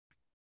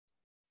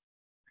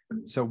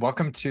So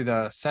welcome to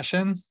the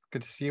session.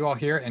 Good to see you all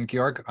here. And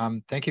Georg,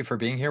 thank you for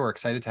being here. We're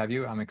excited to have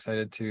you. I'm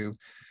excited to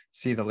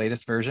see the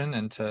latest version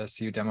and to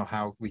see you demo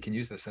how we can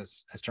use this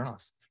as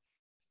journalists.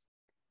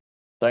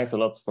 Thanks a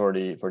lot for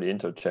the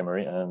intro,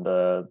 Jeremy,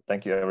 and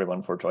thank you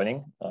everyone for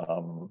joining.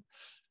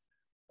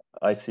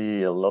 I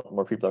see a lot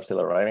more people are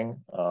still arriving,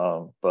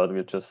 but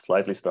we'll just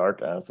slightly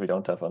start as we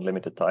don't have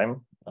unlimited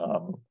time.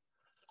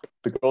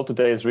 The goal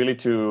today is really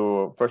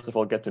to, first of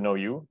all, get to know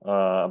you,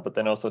 but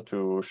then also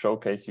to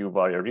showcase you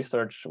Varia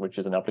Research, which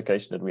is an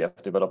application that we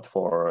have developed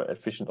for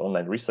efficient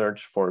online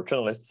research for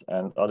journalists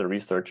and other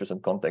researchers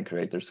and content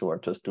creators who are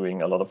just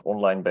doing a lot of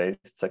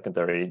online-based,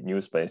 secondary,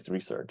 news-based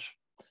research.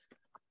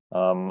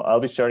 I'll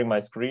be sharing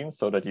my screen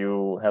so that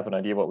you have an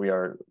idea what we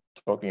are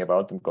talking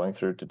about and going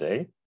through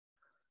today.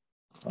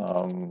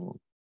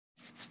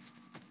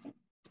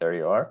 There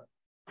you are.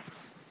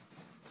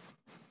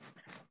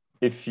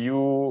 If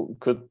you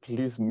could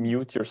please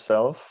mute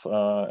yourself,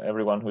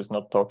 everyone who's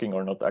not talking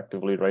or not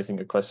actively raising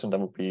a question, that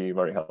would be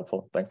very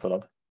helpful. Thanks a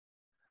lot.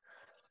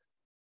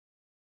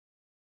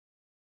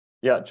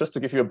 Yeah, just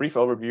to give you a brief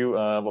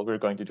overview what we're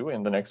going to do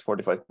in the next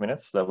 45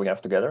 minutes that we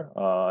have together.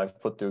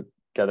 I've put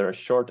together a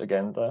short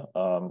agenda.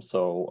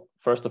 So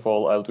first of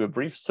all, I'll do a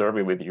brief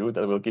survey with you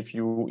that will give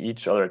you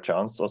each other a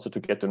chance also to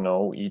get to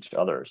know each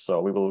other.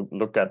 So we will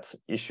look at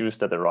issues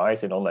that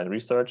arise in online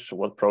research,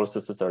 what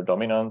processes are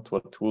dominant,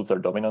 what tools are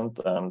dominant,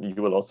 and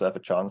you will also have a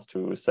chance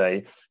to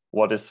say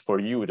what is for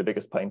you the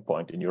biggest pain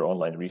point in your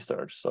online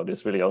research. So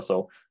this really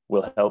also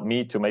will help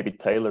me to maybe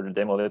tailor the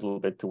demo a little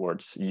bit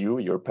towards you,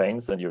 your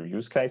pains and your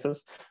use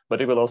cases, but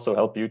it will also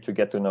help you to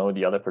get to know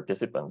the other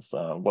participants.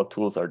 What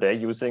tools are they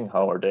using?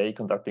 How are they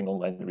conducting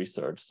online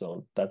research?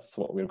 So that's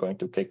what we're going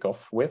to kick off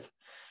with.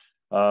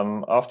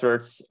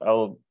 Afterwards,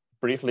 I'll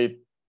briefly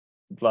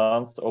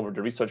glance over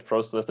the research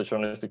process, the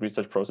journalistic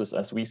research process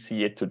as we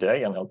see it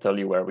today, and I'll tell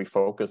you where we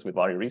focus with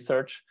Varia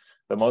Research.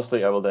 But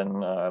mostly I will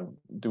then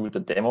do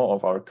the demo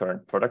of our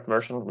current product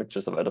version, which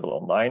is available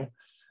online.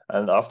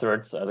 And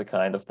afterwards, as a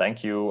kind of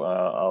thank you,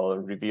 I'll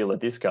reveal a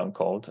discount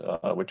code,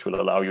 which will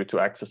allow you to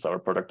access our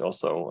product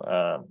also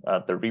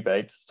at the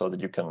rebate so that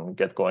you can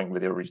get going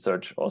with your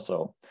research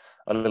also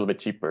a little bit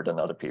cheaper than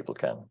other people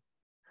can.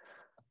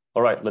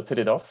 All right, let's hit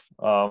it off.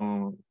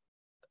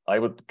 I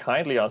would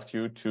kindly ask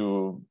you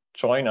to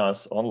join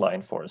us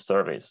online for a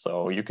survey.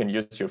 So you can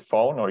use your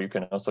phone or you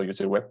can also use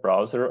your web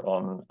browser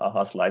on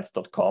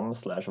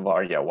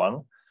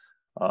ahaslides.com/varia1.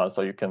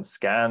 So you can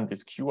scan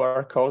this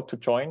QR code to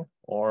join,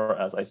 or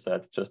as I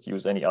said, just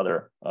use any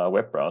other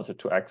web browser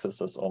to access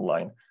us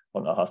online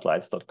on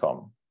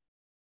ahaslides.com.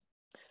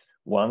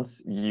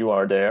 Once you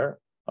are there,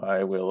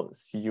 I will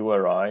see you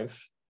arrive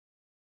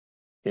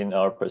in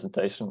our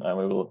presentation and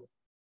we will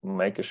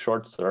make a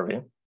short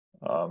survey,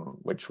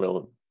 which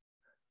will,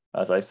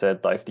 as I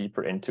said, dive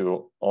deeper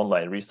into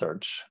online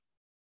research.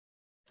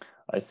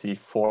 I see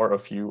 4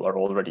 of you are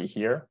already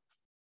here.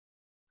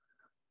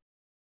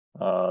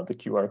 The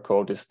QR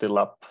code is still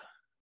up.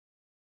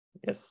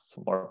 Yes,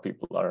 more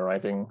people are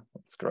arriving.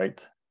 That's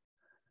great.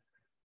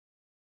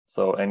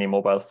 So any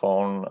mobile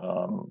phone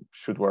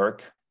should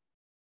work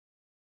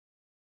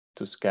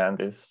to scan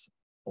this,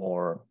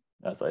 or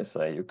as I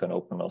say, you can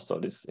open also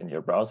this in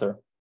your browser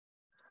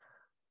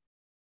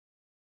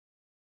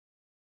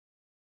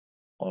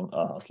on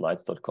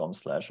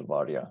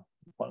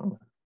ahaslides.com/varia1.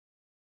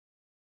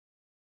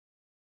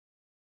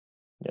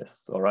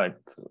 Yes, all right.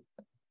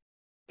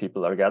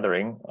 People are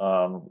gathering.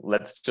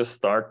 Let's just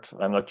start.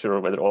 I'm not sure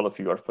whether all of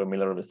you are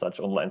familiar with such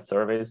online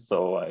surveys,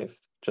 so I've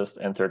just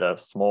entered a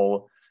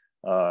small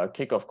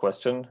kickoff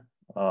question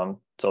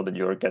so that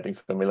you're getting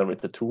familiar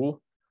with the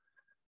tool.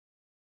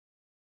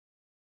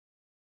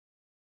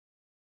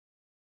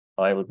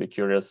 I would be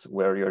curious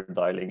where you're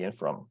dialing in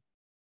from.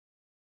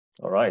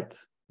 All right,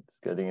 it's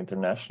getting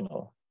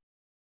international.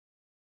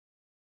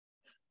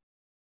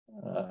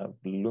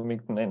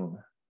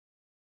 Bloomington.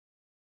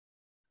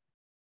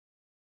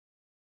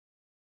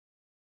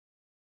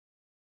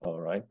 All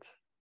right.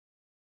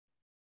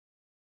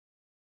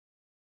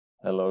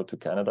 Hello to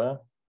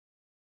Canada.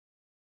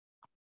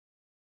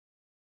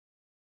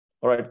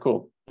 All right,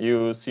 cool.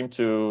 You seem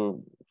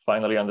to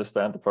finally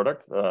understand the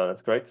product.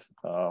 That's great.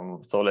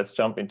 So let's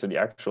jump into the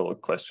actual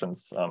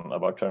questions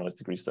about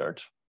journalistic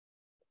research.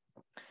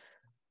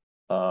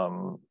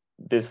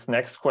 This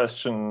next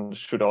question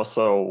should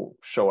also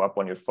show up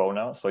on your phone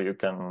now, so you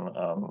can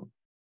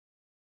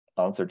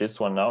answer this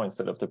one now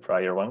instead of the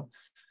prior one.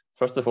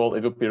 First of all,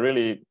 it would be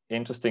really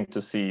interesting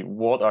to see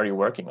what are you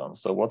working on?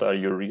 So what are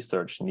your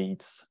research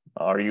needs?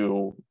 Are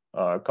you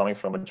coming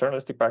from a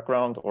journalistic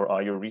background, or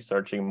are you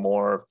researching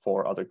more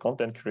for other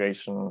content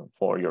creation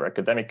for your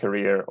academic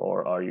career,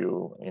 or are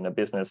you in a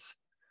business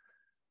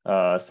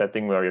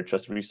setting where you're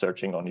just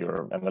researching on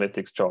your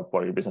analytics job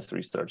or your business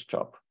research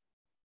job?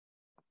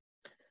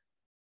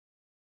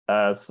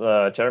 As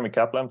Jeremy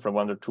Caplan from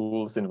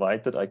WonderTools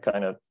invited, I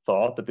kind of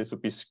thought that this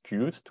would be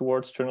skewed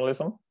towards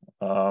journalism.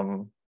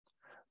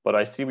 But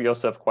I see we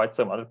also have quite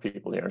some other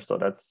people here, so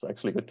that's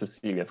actually good to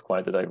see. We have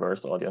quite a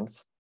diverse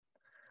audience.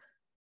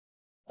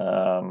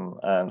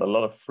 and a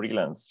lot of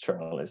freelance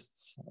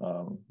journalists.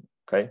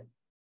 Okay.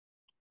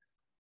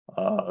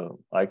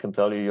 I can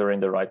tell you're in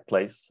the right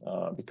place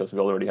because we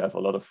already have a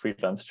lot of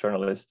freelance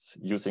journalists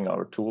using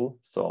our tool.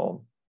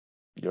 So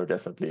you're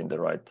definitely in the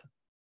right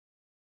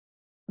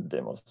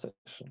demo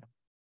session.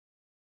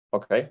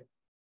 Okay,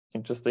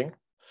 interesting.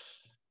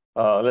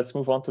 Let's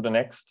move on to the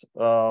next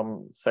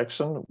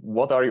section.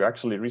 What are you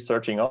actually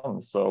researching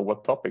on? So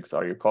what topics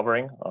are you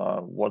covering?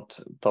 What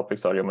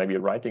topics are you maybe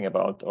writing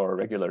about or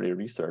regularly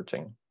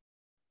researching?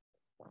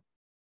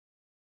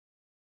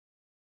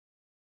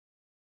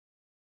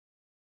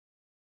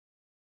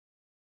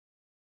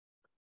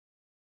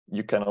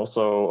 You can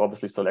also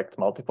obviously select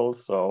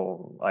multiples.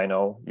 So I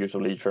know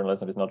usually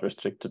journalism is not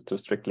restricted to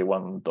strictly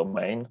one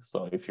domain.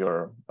 So if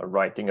you're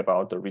writing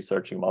about or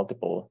researching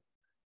multiple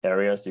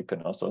areas, you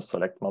can also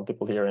select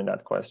multiple here in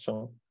that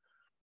question.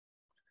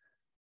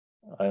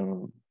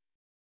 I'm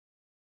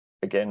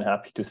again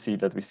happy to see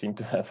that we seem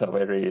to have a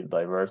very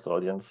diverse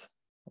audience.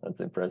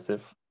 That's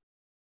impressive.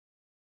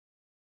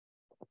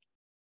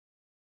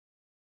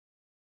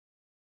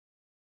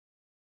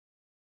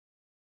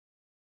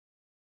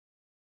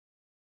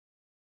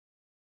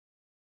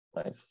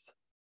 Nice.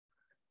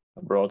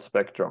 A broad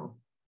spectrum.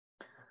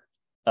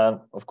 And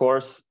of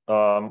course,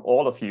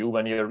 all of you,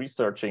 when you're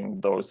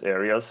researching those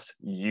areas,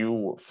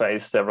 you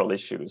face several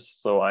issues.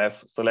 So I have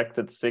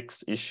selected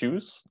 6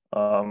 issues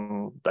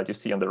that you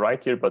see on the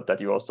right here, but that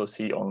you also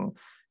see on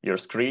your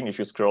screen if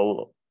you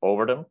scroll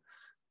over them.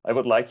 I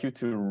would like you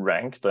to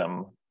rank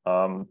them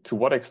to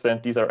what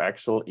extent these are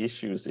actual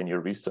issues in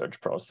your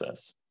research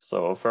process.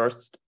 So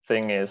first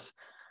thing is,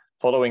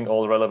 following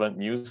all relevant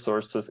news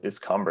sources is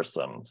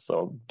cumbersome.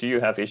 So do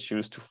you have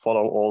issues to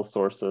follow all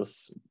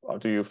sources, or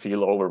do you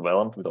feel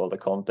overwhelmed with all the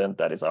content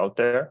that is out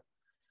there?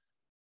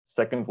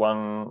 Second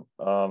one,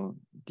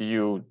 do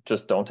you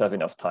just don't have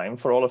enough time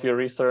for all of your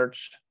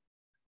research?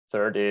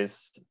 Third is,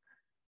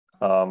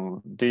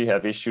 do you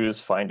have issues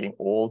finding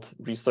old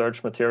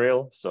research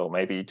material? So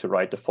maybe to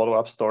write a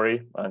follow-up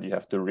story and you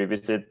have to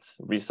revisit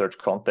research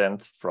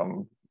content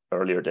from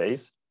earlier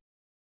days.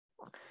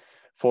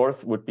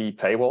 Fourth would be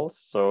paywalls.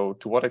 So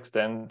to what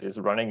extent is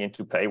running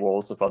into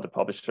paywalls of other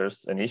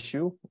publishers an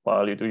issue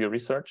while you do your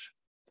research?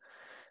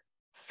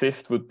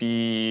 Fifth would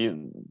be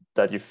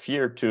that you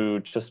fear to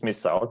just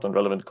miss out on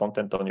relevant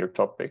content on your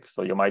topic.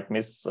 So you might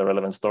miss a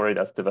relevant story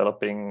that's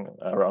developing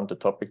around the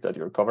topic that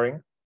you're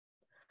covering.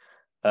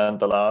 And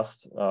the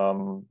last,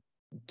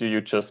 do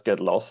you just get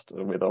lost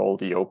with all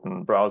the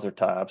open browser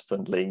tabs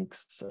and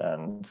links,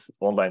 and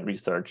online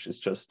research is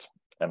just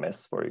a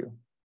mess for you?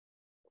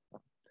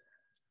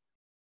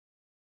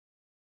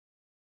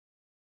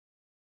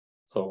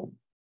 So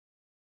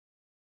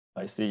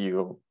I see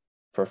you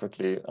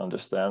perfectly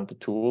understand the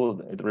tool.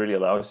 It really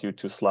allows you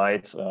to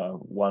slide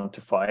 1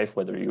 to 5,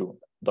 whether you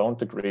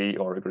don't agree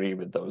or agree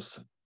with those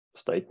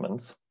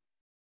statements.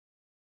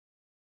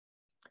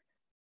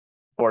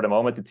 For the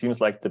moment, it seems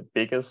like the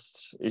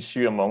biggest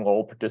issue among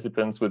all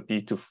participants would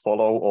be to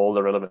follow all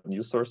the relevant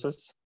news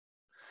sources,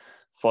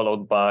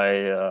 followed by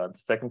the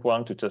second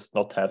one, to just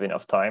not have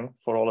enough time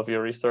for all of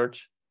your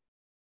research.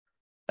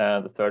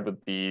 And the third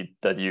would be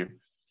that you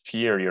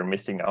fear you're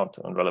missing out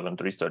on relevant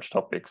research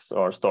topics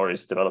or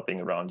stories developing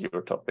around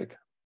your topic.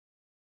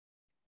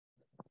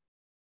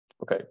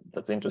 Okay,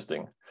 that's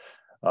interesting.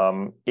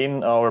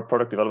 In our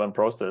product development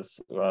process,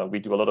 we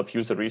do a lot of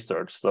user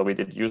research. So we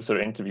did user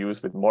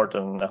interviews with more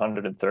than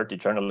 130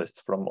 journalists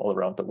from all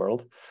around the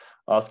world,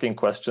 asking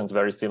questions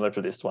very similar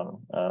to this one.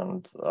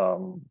 And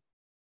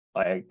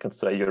I can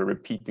say you're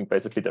repeating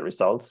basically the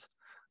results.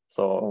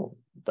 So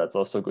that's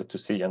also good to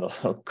see, and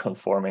also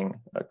confirming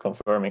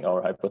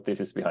our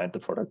hypothesis behind the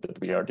product that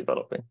we are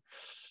developing.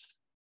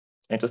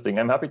 Interesting.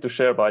 I'm happy to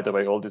share, by the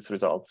way, all these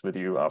results with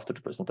you after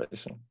the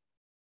presentation.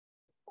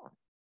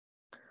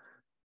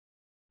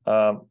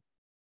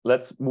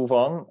 Let's move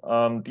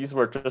on. These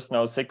were just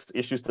now 6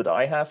 issues that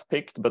I have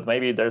picked, but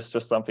maybe there's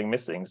just something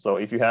missing. So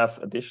if you have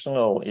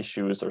additional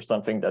issues or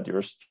something that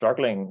you're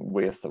struggling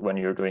with when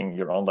you're doing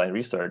your online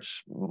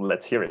research,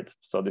 let's hear it.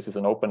 So this is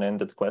an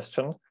open-ended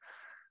question.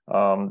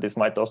 This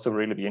might also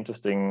really be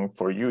interesting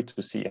for you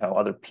to see how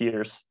other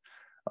peers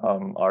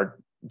are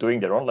doing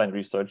their online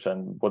research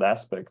and what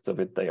aspects of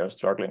it they are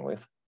struggling with.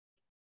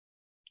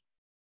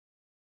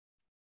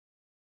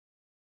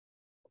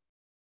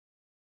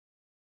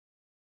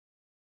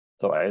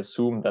 So I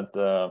assume that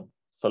the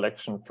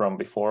selection from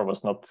before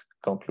was not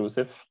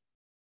conclusive.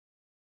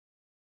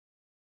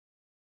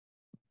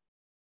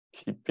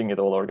 Keeping it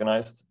all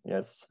organized.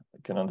 Yes, I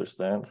can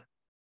understand.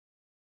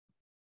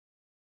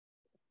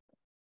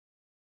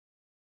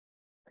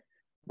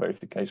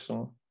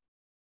 Verification.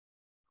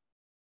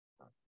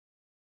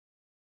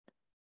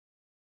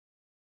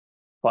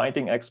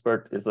 Finding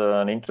expert is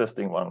an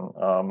interesting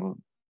one.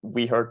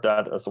 We heard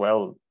that as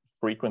well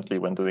frequently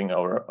when doing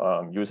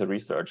our user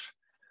research.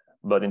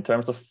 But in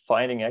terms of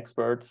finding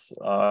experts,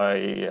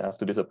 I have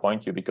to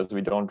disappoint you because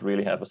we don't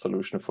really have a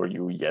solution for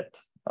you yet.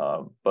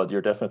 But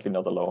you're definitely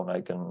not alone,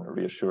 I can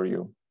reassure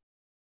you.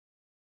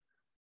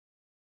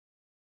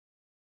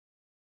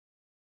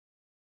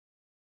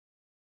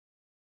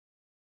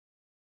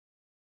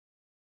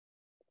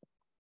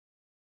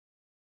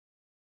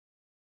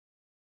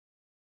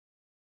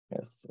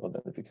 Yes,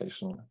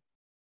 authentication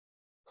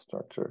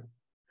structure.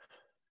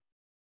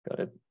 Got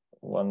it.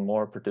 One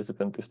more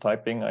participant is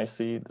typing, I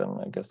see. Then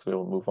I guess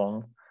we'll move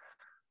on.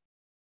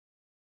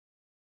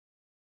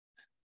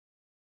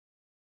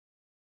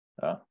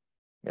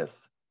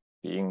 Yes,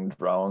 being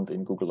drowned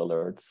in Google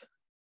Alerts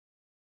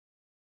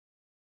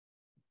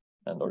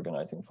and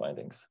organizing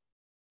findings.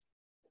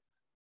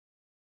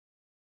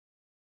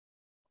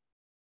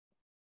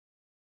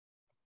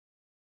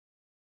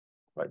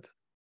 Right,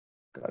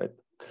 got it.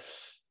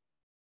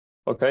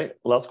 Okay,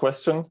 last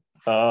question.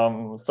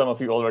 Some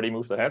of you already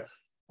moved ahead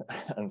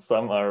and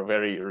some are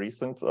very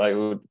recent. I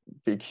would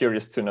be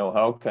curious to know,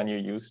 how can you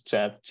use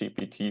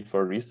ChatGPT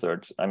for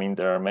research? I mean,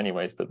 there are many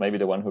ways, but maybe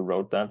the one who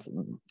wrote that,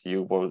 do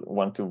you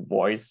want to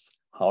voice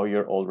how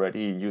you're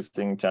already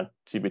using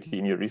ChatGPT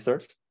in your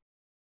research?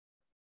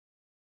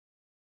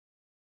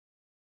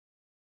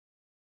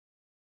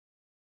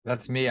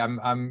 That's me. I'm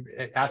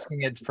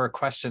asking it for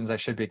questions I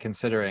should be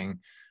considering,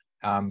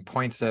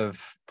 points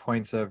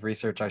of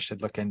research I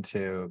should look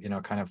into, you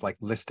know, kind of like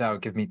list out,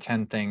 give me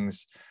 10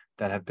 things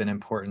that have been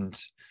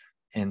important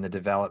in the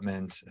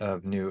development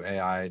of new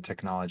AI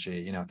technology,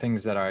 you know,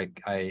 things that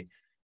I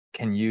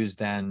can use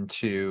then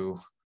to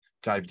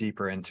dive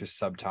deeper into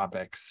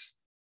subtopics.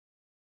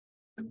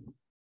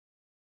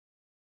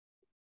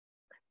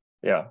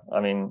 Yeah,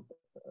 I mean,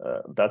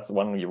 that's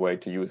one way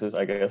to use this,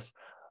 I guess.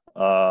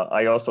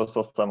 I also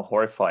saw some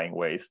horrifying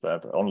ways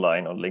that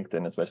online on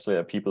LinkedIn,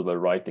 especially, people were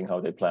writing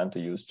how they plan to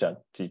use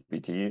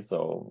ChatGPT.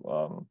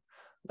 So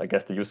I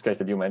guess the use case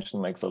that you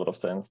mentioned makes a lot of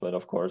sense, but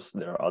of course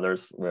there are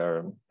others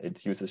where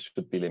its uses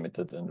should be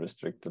limited and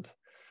restricted.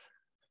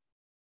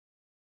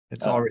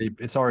 It's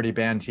already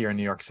banned here in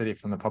New York City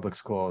from the public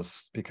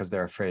schools because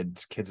they're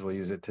afraid kids will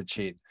use it to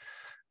cheat.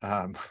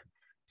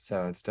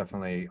 So it's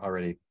definitely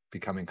already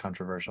becoming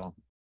controversial.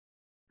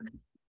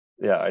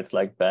 Yeah, it's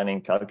like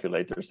banning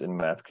calculators in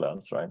math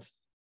class, right?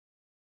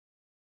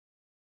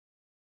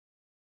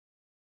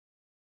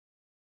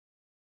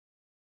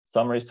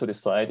 Summaries to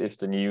decide if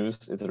the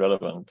news is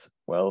relevant.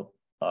 Well,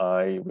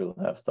 I will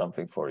have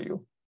something for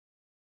you.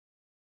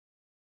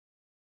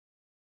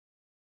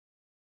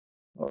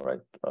 All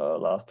right,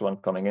 last one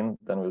coming in,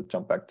 then we'll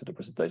jump back to the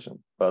presentation.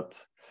 But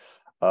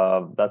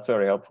that's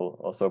very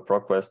helpful. Also,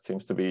 ProQuest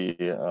seems to be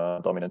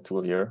a dominant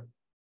tool here.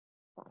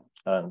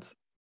 And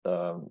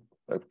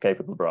a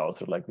capable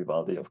browser like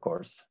Vivaldi, of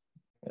course,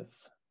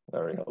 is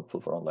very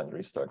helpful for online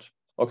research.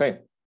 Okay,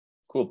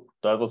 cool.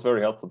 That was very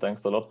helpful.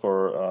 Thanks a lot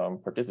for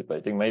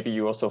participating. Maybe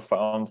you also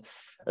found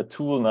a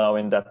tool now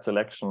in that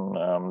selection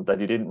that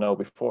you didn't know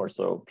before.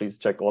 So please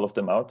check all of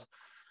them out.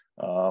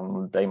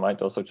 They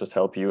might also just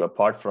help you,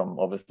 apart from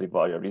obviously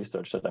Varia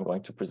Research that I'm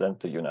going to present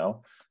to you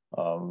now.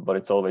 But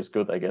it's always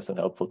good, I guess, and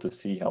helpful to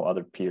see how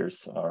other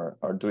peers are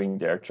doing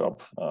their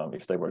job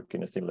if they work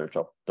in a similar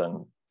job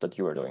than that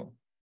you are doing.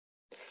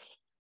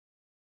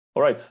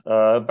 All right,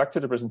 back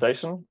to the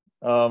presentation.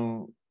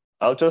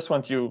 I'll just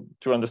want you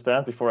to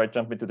understand before I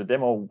jump into the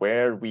demo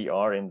where we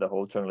are in the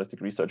whole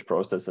journalistic research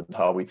process and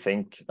how we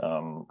think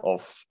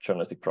of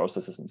journalistic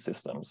processes and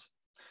systems.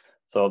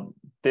 So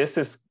this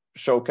is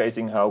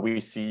showcasing how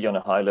we see on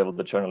a high level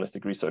the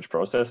journalistic research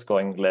process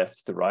going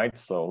left to right.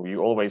 So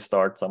you always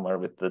start somewhere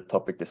with the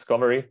topic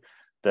discovery.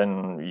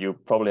 Then you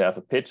probably have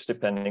a pitch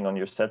depending on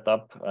your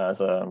setup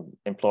as an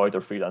employed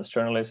or freelance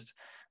journalist.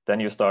 Then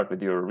you start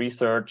with your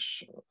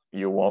research,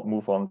 you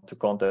move on to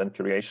content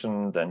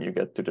creation, then you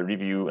get to the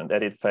review and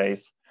edit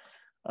phase.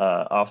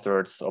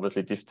 Afterwards,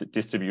 obviously,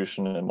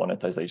 distribution and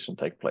monetization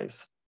take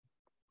place.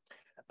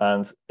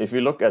 And if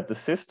we look at the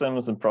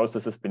systems and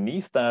processes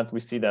beneath that, we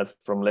see that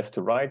from left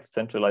to right,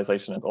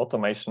 centralization and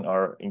automation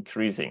are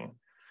increasing,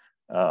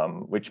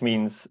 which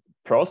means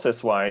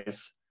process-wise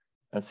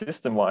and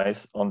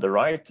system-wise, on the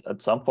right,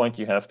 at some point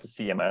you have the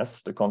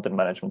CMS, the content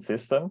management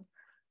system,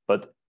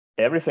 but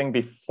everything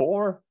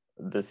before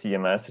the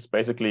CMS is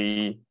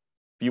basically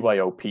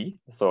BYOP.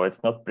 So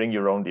it's not bring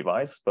your own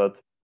device, but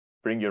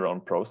bring your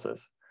own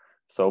process.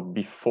 So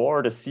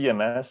before the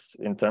CMS,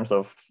 in terms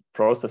of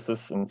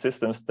processes and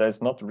systems,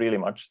 there's not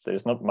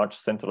much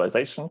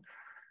centralization.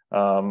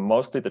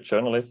 Mostly the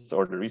journalists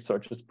or the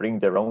researchers bring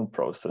their own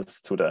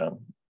process to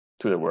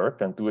the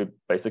work and do it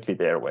basically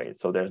their way.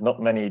 So there's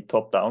not many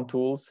top-down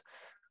tools.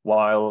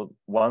 While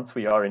once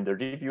we are in the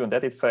review and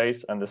edit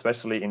phase, and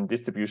especially in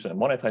distribution and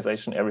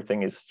monetization,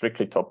 everything is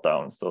strictly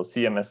top-down. So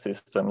CMS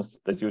systems,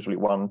 there's usually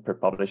one per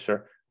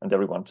publisher, and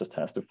everyone just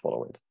has to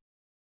follow it.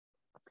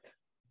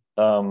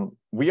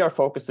 We are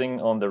focusing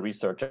on the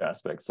research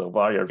aspect. So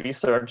Varia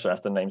Research,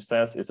 as the name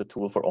says, is a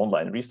tool for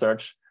online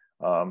research.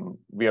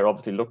 We are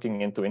obviously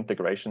looking into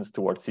integrations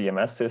towards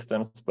CMS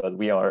systems, but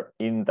we are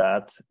in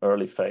that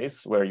early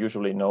phase where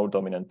usually no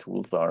dominant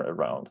tools are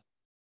around.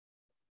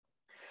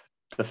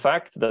 The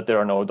fact that there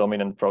are no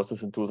dominant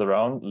processes and tools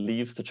around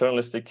leaves the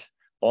journalistic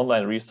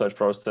online research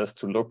process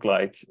to look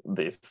like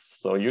this.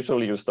 So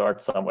usually you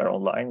start somewhere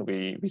online.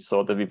 We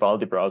saw the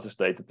Vivaldi browser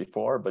stated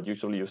before, but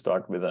usually you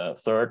start with a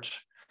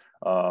search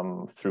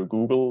through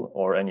Google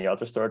or any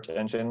other search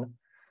engine.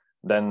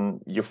 then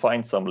you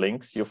find some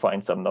links, you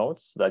find some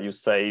notes that you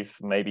save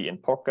maybe in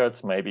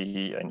Pocket,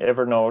 maybe in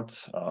Evernote,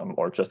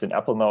 or just in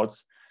Apple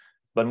Notes.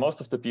 But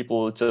most of the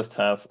people just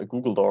have a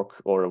Google Doc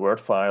or a Word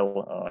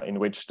file in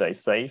which they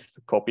save,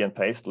 copy and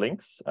paste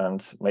links,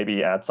 and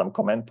maybe add some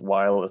comment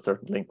while a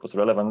certain link was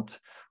relevant,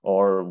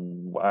 or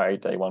why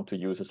they want to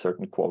use a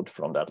certain quote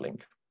from that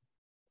link.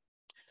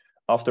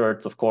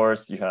 Afterwards, of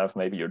course, you have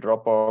maybe your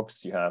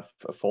Dropbox, you have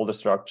a folder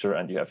structure,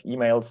 and you have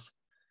emails.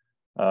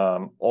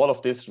 All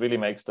of this really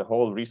makes the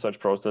whole research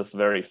process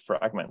very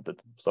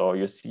fragmented. So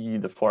you see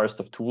the forest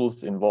of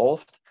tools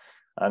involved,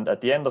 and at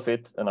the end of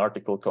it, an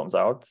article comes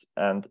out,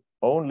 and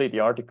only the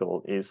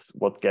article is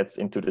what gets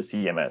into the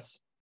CMS.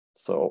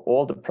 So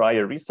all the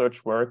prior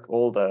research work,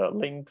 all the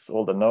links,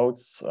 all the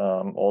notes,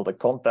 all the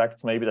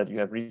contacts maybe that you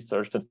have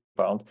researched and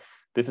found,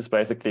 this is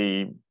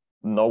basically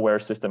nowhere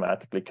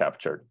systematically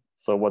captured.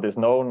 So what is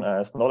known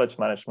as knowledge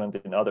management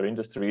in other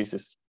industries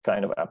is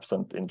kind of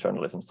absent in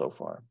journalism so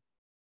far.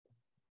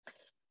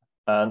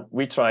 And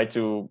we try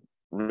to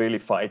really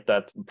fight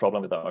that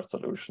problem with our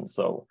solution.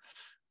 So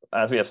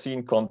as we have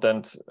seen,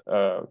 content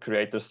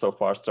creators so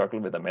far struggle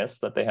with the mess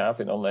that they have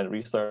in online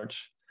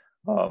research.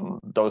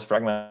 Those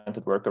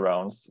fragmented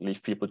workarounds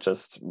leave people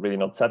just really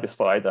not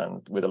satisfied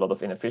and with a lot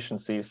of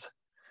inefficiencies.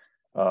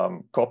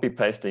 Copy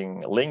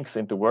pasting links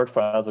into Word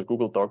files or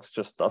Google Docs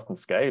just doesn't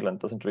scale and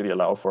doesn't really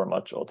allow for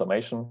much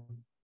automation.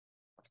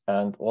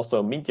 And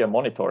also media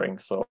monitoring.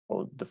 So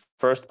the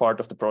first part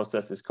of the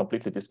process is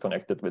completely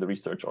disconnected with the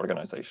research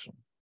organization.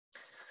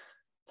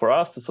 For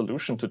us, the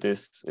solution to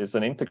this is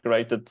an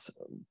integrated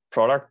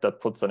product that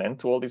puts an end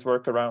to all these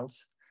workarounds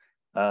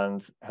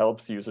and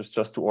helps users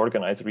just to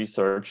organize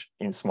research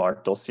in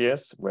smart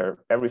dossiers where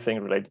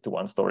everything related to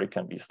one story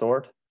can be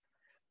stored.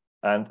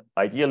 And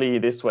ideally,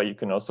 this way you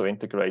can also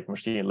integrate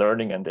machine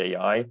learning and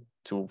AI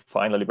to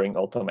finally bring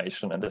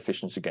automation and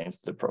efficiency gains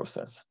to the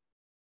process.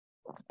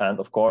 And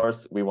of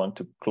course, we want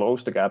to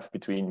close the gap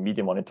between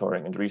media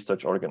monitoring and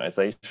research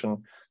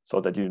organization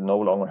so that you no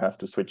longer have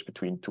to switch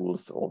between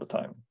tools all the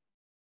time.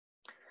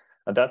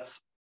 And that's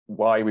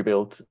why we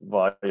built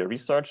Varia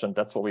Research, and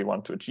that's what we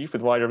want to achieve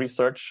with Varia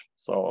Research.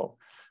 So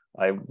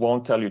I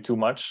won't tell you too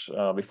much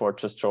before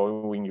just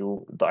showing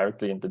you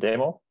directly in the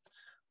demo.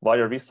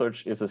 Varia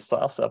Research is a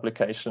SaaS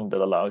application that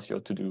allows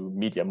you to do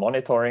media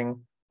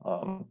monitoring,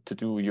 to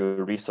do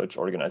your research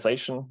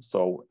organization.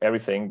 So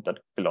everything that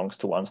belongs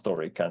to one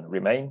story can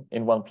remain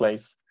in one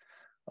place.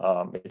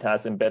 It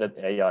has embedded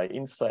AI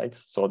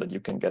insights so that you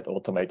can get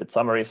automated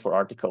summaries for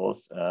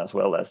articles, as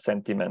well as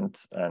sentiment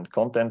and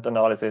content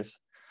analysis,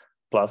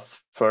 plus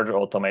further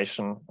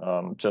automation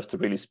just to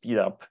really speed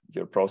up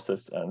your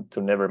process and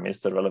to never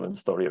miss a relevant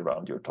story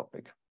around your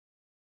topic.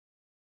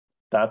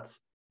 That's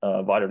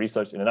Varia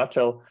Research in a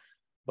nutshell,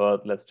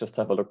 but let's just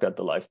have a look at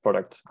the live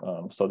product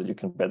so that you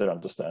can better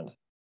understand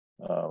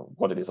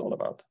what it is all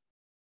about.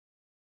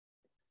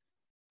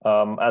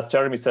 As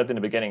Jeremy said in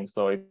the beginning,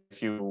 so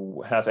if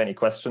you have any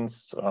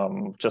questions,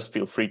 just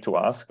feel free to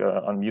ask,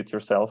 unmute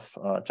yourself,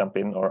 jump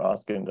in or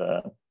ask in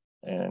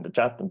the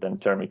chat, and then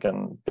Jeremy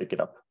can pick it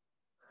up.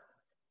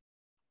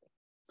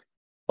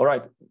 All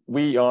right,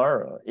 we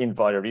are in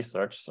Varia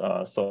Research.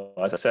 So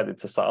as I said,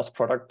 it's a SaaS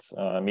product,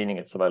 meaning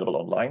it's available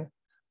online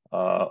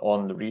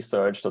on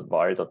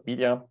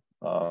research.varia.media.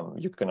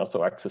 You can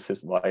also access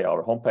this via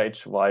our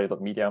homepage,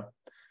 varia.media,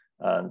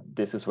 and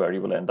this is where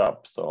you will end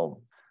up.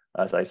 So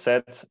as I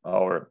said,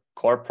 our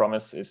core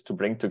promise is to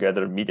bring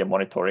together media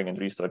monitoring and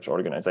research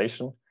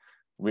organization.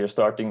 We are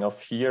starting off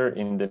here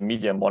in the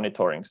media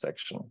monitoring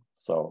section.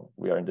 So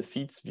we are in the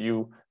feeds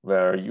view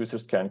where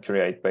users can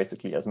create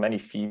basically as many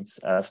feeds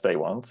as they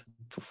want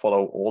to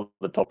follow all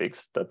the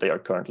topics that they are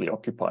currently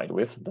occupied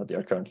with, that they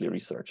are currently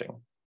researching.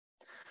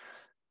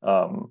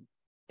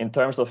 In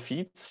terms of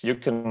feeds, you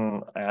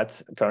can add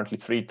currently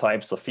 3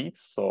 types of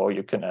feeds. So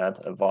you can add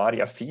a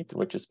Varia feed,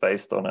 which is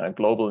based on a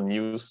global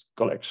news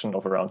collection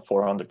of around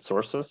 400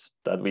 sources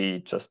that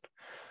we just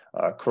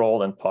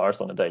crawl and parse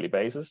on a daily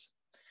basis.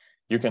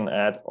 You can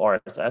add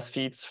RSS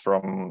feeds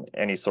from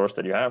any source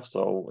that you have.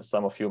 So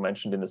some of you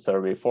mentioned in the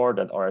survey before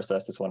that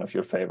RSS is one of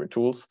your favorite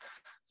tools.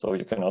 So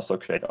you can also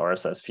create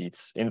RSS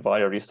feeds in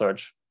Varia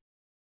Research.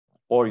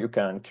 Or you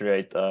can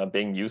create a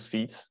Bing News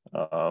feed,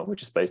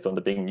 which is based on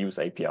the Bing News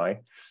API.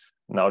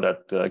 Now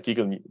that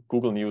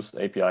Google News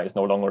API is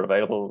no longer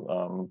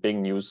available,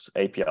 Bing News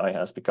API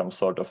has become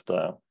sort of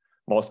the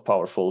most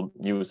powerful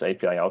news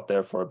API out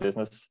there for a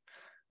business.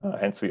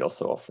 Hence, we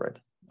also offer it.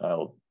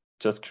 I'll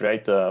just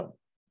create a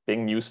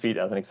Bing News feed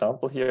as an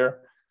example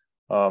here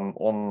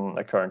on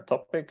a current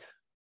topic,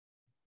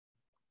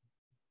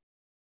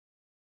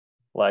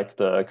 like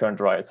the current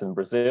riots in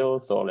Brazil.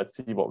 So let's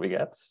see what we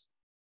get.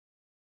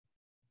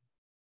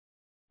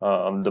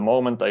 The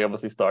moment I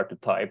obviously start to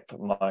type,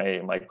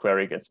 my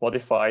query gets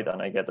modified and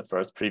I get the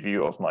first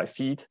preview of my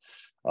feed.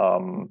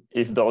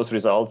 If those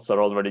results are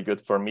already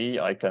good for me,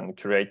 I can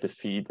create the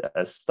feed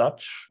as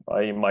such.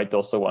 I might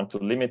also want to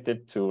limit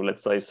it to,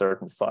 let's say,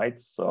 certain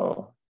sites.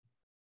 So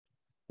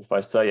If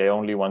I say I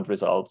only want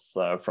results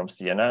from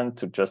CNN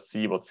to just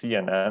see what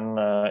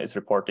CNN is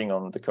reporting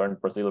on the current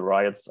Brazil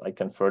riots, I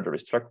can further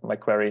restrict my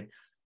query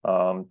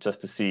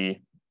just to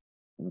see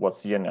what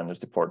CNN is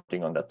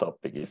reporting on that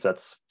topic. If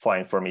that's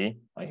fine for me,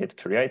 I hit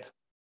create.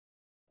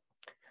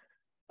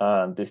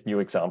 And this new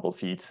example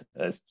feed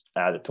is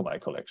added to my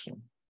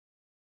collection.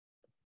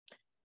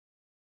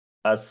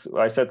 As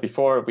I said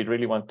before, we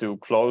really want to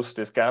close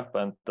this gap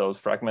and those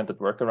fragmented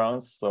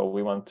workarounds. So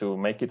we want to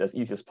make it as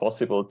easy as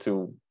possible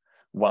to,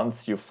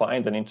 once you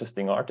find an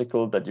interesting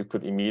article, that you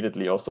could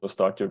immediately also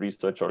start your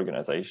research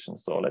organization.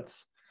 So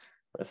let's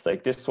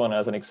take this one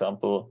as an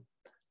example.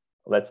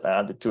 Let's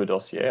add it to a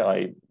dossier.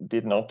 I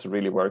did not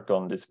really work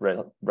on this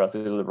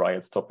Brazil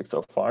riots topic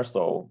so far.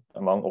 So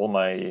among all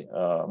my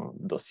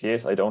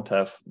dossiers, I don't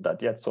have that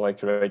yet. So I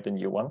create a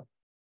new one.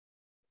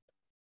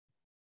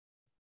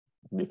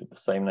 Leave it the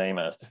same name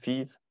as the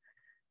feed,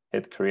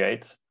 hit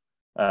create,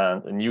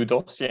 and a new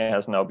dossier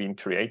has now been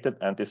created,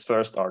 and this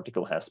first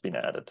article has been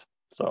added.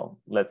 So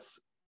let's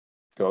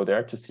go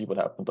there to see what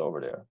happened over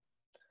there.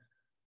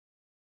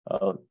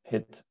 I'll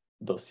hit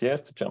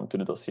dossiers to jump to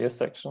the dossiers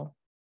section.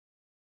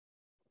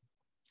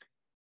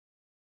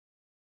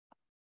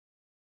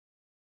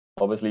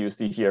 Obviously, you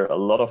see here a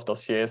lot of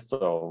dossiers,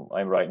 so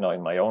I'm right now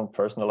in my own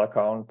personal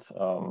account.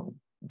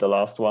 The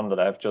last one that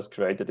I've just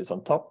created is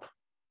on top.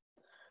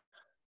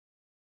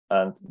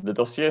 And the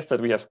dossiers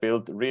that we have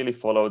built really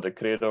follow the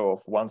credo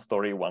of one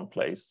story, one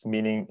place,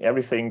 meaning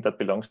everything that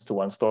belongs to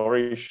one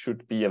story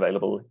should be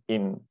available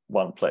in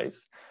one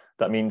place.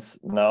 That means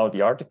now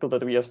the article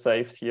that we have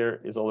saved here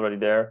is already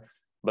there,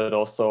 but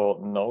also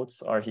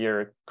notes are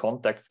here,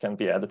 contacts can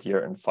be added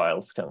here, and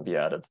files can be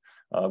added.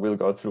 We'll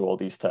go through all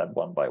these tabs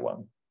one by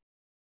one.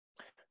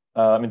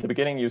 In the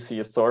beginning, you see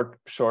a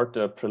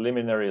short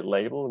preliminary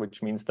label,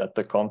 which means that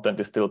the content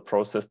is still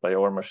processed by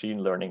our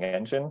machine learning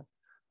engine.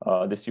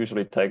 This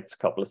usually takes a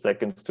couple of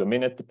seconds to a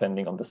minute,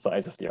 depending on the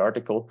size of the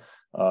article.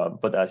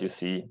 But as you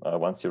see,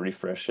 once you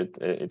refresh it,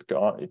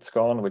 it's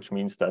gone, which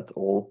means that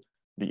all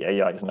the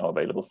AI is now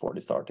available for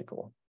this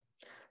article.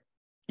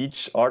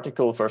 Each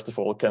article, first of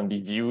all, can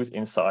be viewed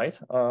inside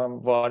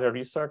Varia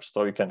Research.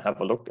 So you can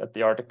have a look at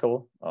the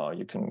article,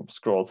 you can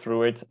scroll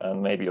through it,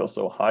 and maybe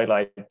also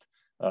highlight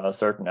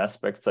certain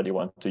aspects that you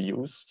want to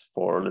use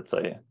for, let's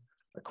say,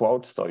 a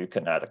quote. So you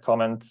can add a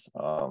comment.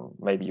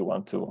 Maybe you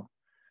want to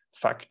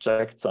fact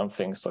check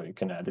something, so you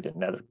can add it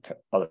in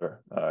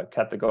other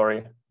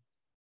category.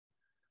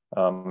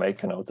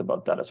 Make a note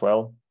about that as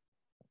well,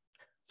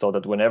 so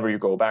that whenever you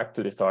go back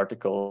to this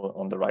article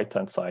on the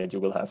right-hand side, you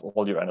will have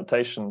all your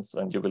annotations,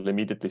 and you will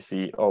immediately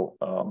see, oh,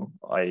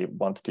 I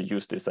want to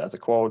use this as a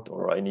quote,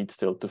 or I need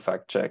still to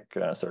fact check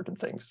certain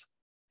things.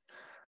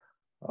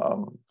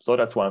 So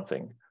that's one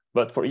thing.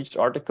 But for each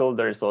article,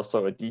 there is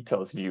also a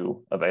details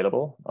view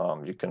available.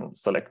 You can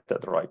select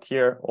that right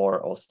here,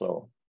 or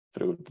also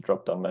through the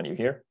drop-down menu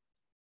here.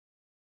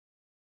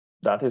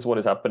 That is what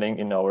is happening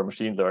in our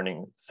machine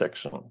learning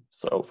section.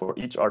 So for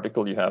each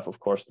article, you have, of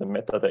course, the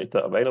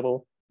metadata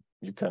available.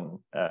 You can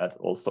add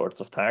all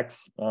sorts of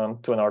tags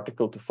to an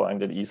article to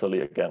find it easily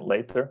again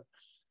later.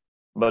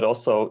 But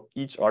also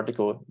each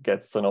article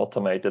gets an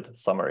automated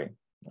summary.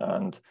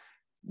 And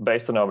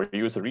based on our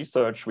user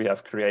research, we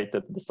have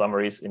created the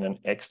summaries in an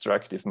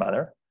extractive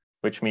manner,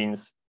 which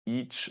means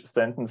each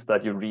sentence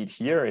that you read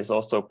here is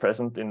also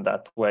present in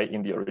that way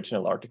in the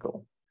original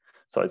article.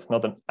 So it's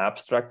not an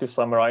abstractive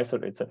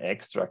summarizer, it's an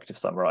extractive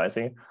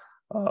summarizing,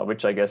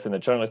 which I guess in a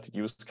journalistic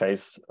use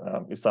case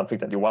is something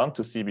that you want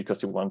to see,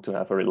 because you want to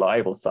have a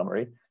reliable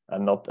summary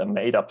and not a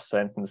made up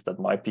sentence that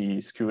might be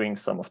skewing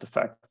some of the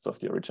facts of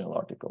the original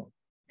article.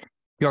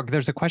 Georg,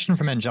 there's a question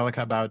from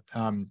Angelica about,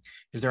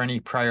 is there any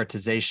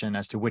prioritization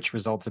as to which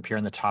results appear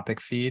in the topic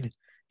feed?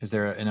 Is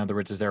there, in other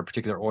words, is there a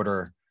particular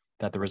order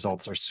that the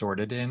results are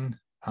sorted in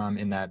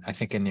that, I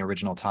think in the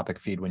original topic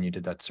feed when you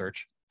did that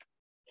search?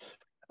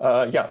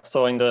 Yeah,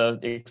 so in the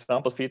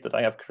example feed that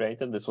I have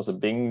created, this was a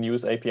Bing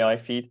News API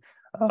feed.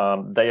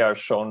 They are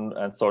shown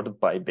and sorted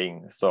by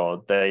Bing.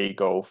 So they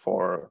go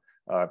for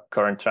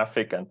current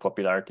traffic and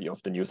popularity of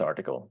the news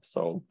article.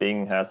 So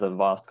Bing has a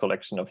vast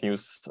collection of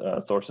news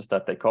sources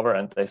that they cover,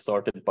 and they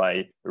sort it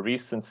by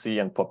recency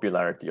and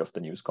popularity of the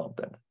news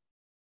content.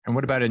 And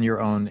what about in your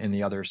own, in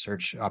the other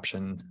search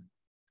option?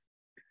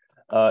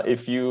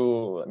 If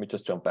you, let me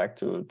just jump back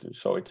to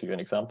show it to you an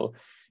example.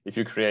 If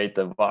you create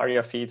a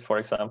Varia feed, for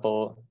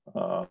example,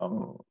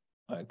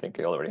 I think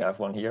I already have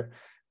one here.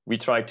 We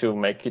try to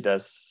make it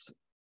as,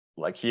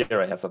 like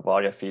here, I have a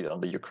Varia feed on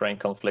the Ukraine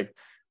conflict.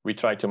 We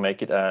try to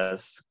make it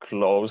as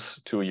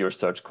close to your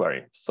search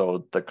query.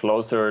 So the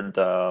closer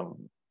the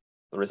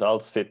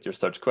results fit your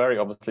search query,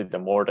 obviously, the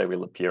more they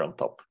will appear on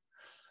top.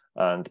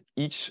 And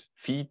each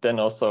feed then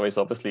also is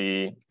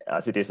obviously,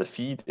 as it is a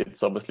feed,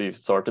 it's obviously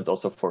sorted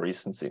also for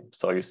recency.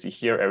 So you see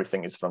here,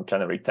 everything is from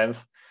January 10th.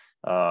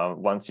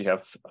 Once you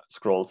have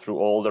scrolled through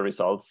all the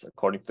results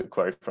according to the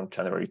query from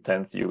January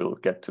 10th, you will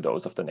get to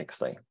those of the next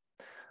day.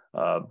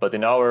 But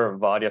in our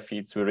Varia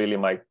feeds, we really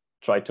might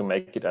try to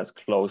make it as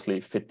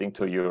closely fitting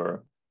to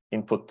your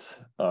input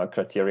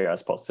criteria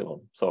as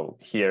possible. So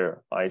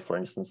here I, for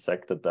instance,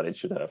 selected that it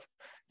should have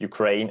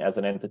Ukraine as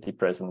an entity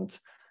present.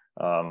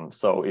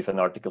 So if an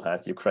article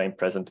has Ukraine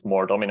present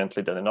more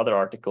dominantly than another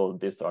article,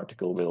 this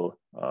article will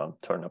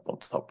turn up on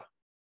top.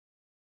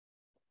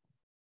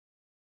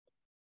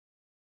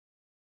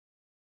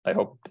 I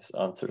hope this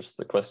answers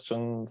the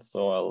question.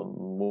 So I'll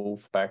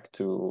move back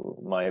to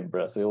my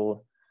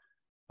Brazil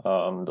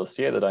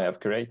dossier that I have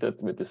created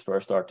with this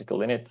first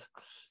article in it.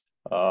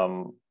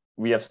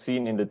 We have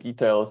seen in the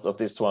details of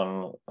this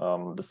one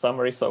the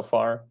summary so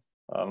far.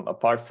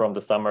 Apart from the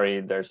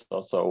summary, there's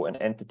also an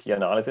entity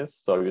analysis.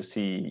 So you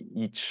see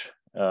each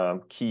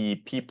key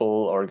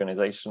people,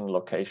 organization,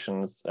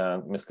 locations,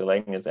 and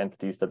miscellaneous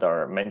entities that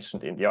are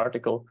mentioned in the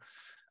article.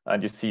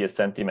 And you see a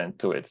sentiment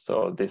to it.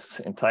 So this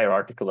entire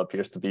article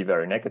appears to be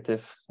very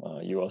negative.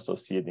 You also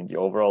see it in the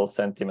overall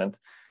sentiment.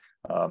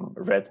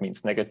 Red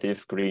means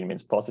negative, green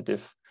means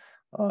positive.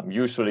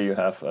 Usually you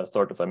have a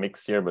sort of a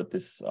mix here, but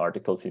this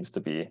article seems to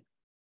be,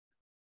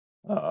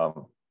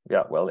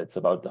 yeah, well, it's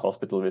about the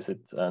hospital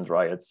visits and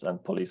riots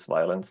and police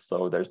violence.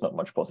 So there's not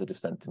much positive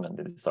sentiment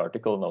in this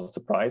article, no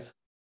surprise.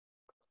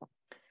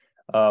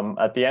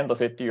 At the end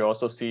of it, you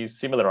also see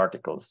similar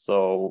articles.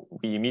 So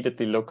we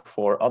immediately look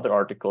for other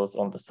articles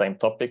on the same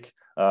topic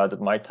that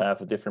might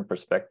have different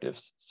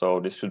perspectives. So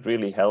this should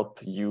really help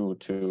you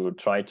to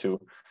try to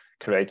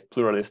create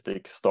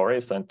pluralistic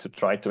stories and to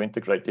try to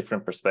integrate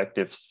different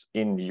perspectives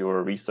in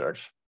your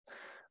research.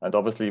 And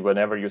obviously,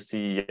 whenever you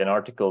see an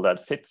article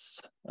that fits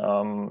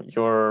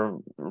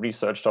your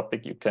research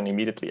topic, you can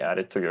immediately add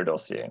it to your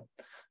dossier.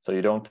 So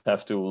you don't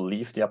have to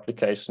leave the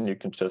application. You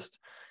can just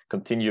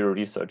continue your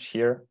research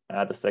here,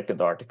 add a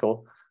second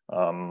article,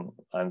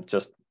 and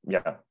just,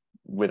 yeah,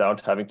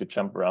 without having to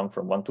jump around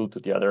from one tool to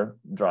the other,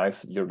 drive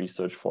your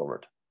research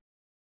forward.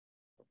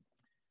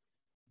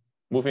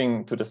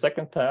 Moving to the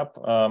second tab,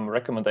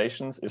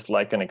 recommendations is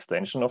like an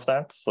extension of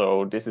that.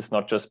 So this is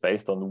not just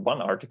based on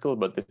one article,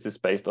 but this is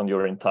based on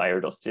your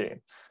entire dossier.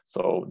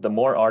 So the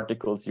more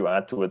articles you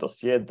add to a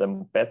dossier,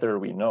 the better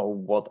we know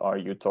what are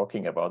you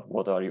talking about,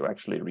 what are you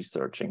actually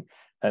researching.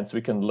 Hence,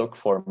 we can look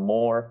for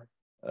more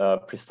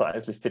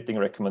precisely fitting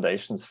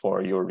recommendations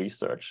for your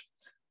research.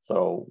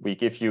 So we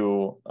give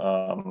you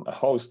a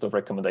host of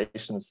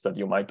recommendations that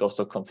you might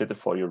also consider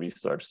for your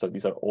research. So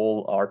these are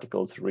all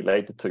articles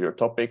related to your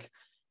topic.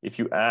 If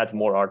you add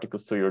more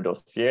articles to your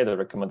dossier, the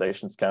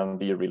recommendations can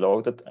be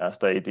reloaded as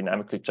they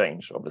dynamically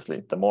change.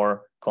 Obviously, the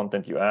more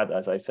content you add,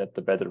 as I said,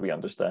 the better we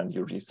understand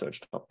your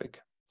research topic.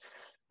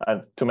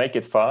 And to make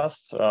it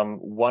fast,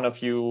 one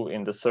of you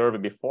in the survey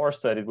before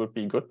said it would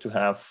be good to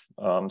have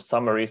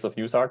summaries of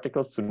news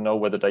articles to know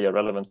whether they are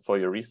relevant for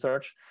your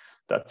research.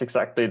 That's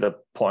exactly the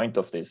point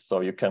of this. So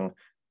you can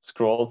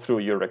scroll through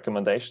your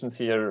recommendations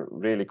here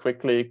really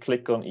quickly,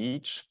 click on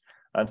each,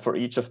 and for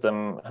each of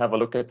them, have a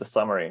look at the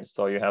summary.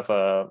 So you have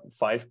a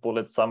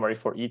 5-bullet summary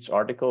for each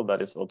article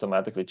that is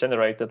automatically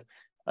generated,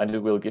 and it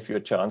will give you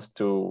a chance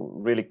to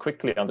really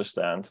quickly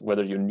understand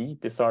whether you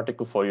need this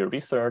article for your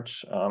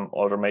research,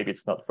 or maybe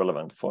it's not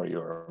relevant for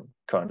your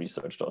current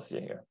research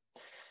dossier here.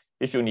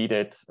 If you need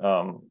it,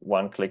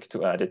 one click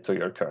to add it to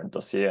your current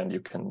dossier, and you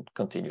can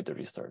continue the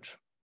research.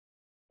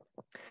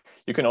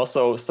 You can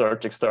also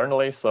search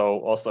externally. So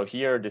also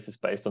here, this is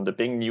based on the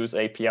Bing News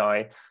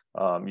API.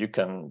 You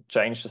can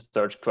change the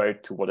search query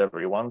to whatever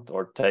you want,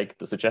 or take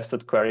the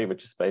suggested query,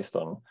 which is based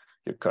on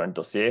your current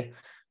dossier,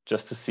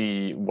 just to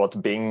see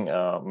what Bing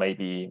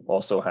maybe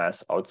also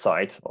has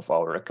outside of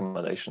our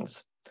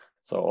recommendations.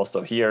 So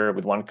also here,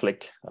 with one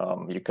click,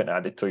 you can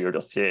add it to your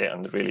dossier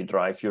and really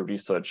drive your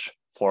research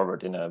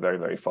forward in a very,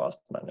 very fast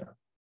manner.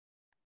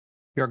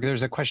 Georg,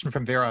 there's a question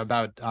from Vera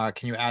about,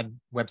 can you add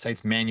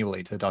websites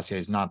manually to the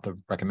dossiers, not the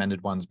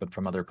recommended ones, but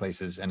from other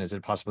places? And is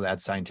it possible to add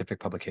scientific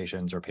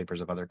publications or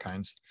papers of other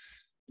kinds?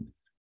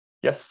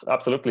 Yes,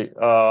 absolutely.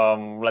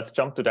 Let's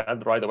jump to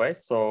that right away.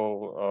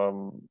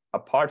 So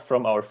apart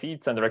from our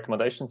feeds and the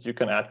recommendations, you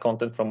can add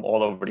content from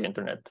all over the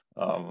internet.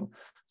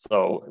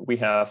 So we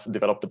have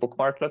developed a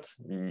bookmarklet.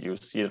 You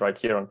see it right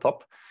here on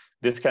top.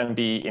 This can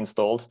be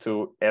installed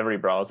to every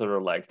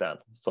browser like that.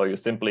 So you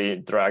simply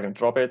drag and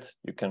drop it.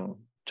 You can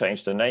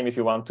change the name if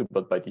you want to,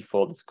 but by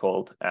default, it's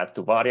called Add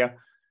to Varia.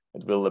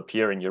 It will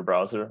appear in your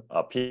browser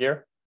up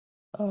here.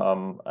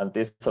 And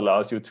this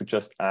allows you to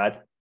just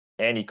add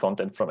any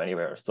content from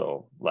anywhere.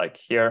 So like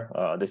here,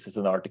 this is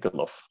an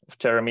article of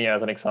Jeremy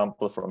as an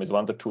example from his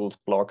WonderTools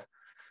blog.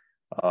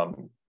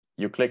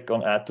 You click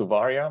on Add to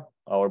Varia.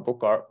 Our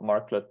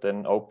bookmarklet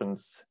then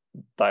opens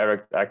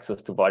direct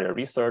access to Varia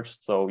Research.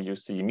 So you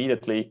see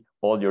immediately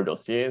all your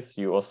dossiers.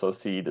 You also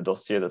see the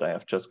dossier that I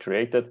have just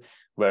created,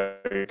 where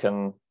you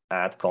can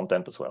add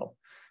content as well.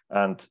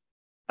 And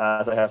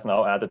as I have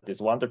now added this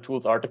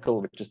WonderTools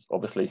article, which is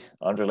obviously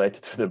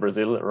unrelated to the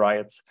Brazil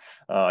riots,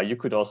 you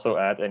could also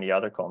add any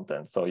other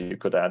content. So you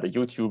could add a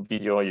YouTube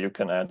video, you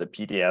can add a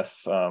PDF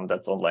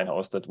that's online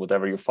hosted,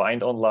 whatever you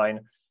find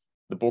online.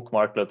 The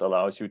bookmarklet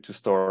allows you to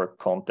store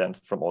content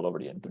from all over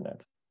the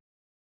internet.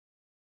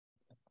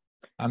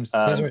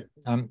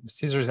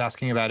 Caesar is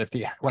asking about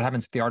what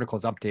happens if the article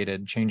is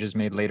updated, changes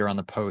made later on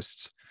the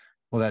post.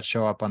 Will that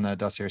show up on the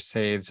dossier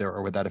saves,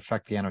 or would that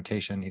affect the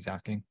annotation? He's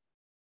asking.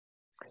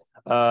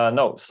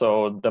 No.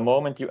 So the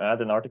moment you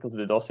add an article to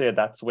the dossier,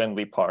 that's when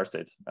we parse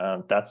it,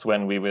 and that's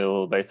when we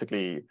will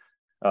basically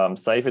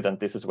save it, and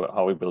this is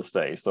how it will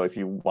stay. So if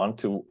you want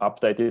to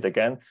update it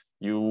again,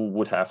 you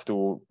would have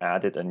to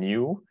add it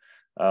anew.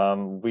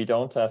 We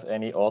don't have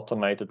any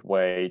automated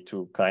way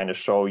to kind of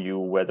show you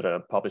whether a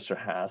publisher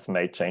has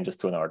made changes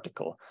to an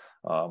article.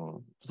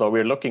 So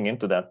we're looking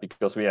into that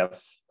because we have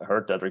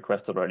heard that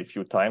request already a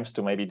few times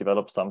to maybe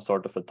develop some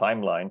sort of a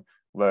timeline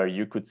where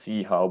you could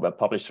see how a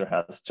publisher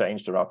has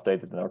changed or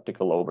updated an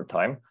article over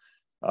time.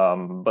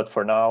 But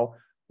for now,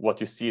 what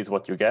you see is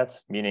what you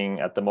get, meaning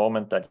at the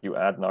moment that you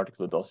add an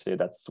article to the dossier,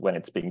 that's when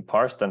it's being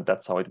parsed, and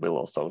that's how it will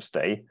also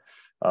stay.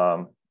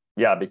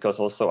 Yeah, because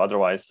also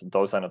otherwise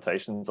those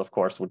annotations, of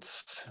course, would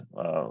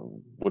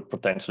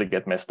potentially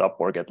get messed up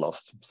or get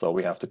lost. So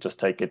we have to just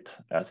take it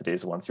as it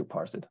is once you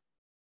parse it.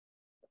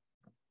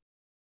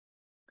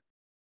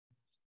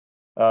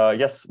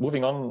 Yes,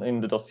 moving on in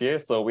the dossier.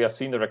 So we have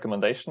seen the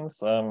recommendations,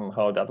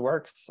 how that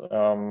works.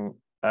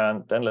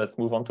 And then let's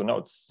move on to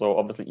notes. So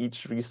obviously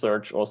each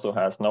research also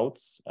has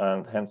notes,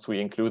 and hence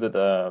we included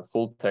a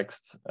full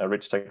text, a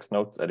rich text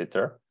notes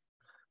editor,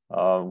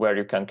 where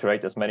you can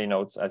create as many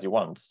notes as you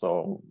want.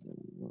 So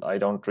I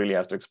don't really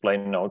have to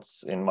explain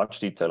notes in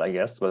much detail, I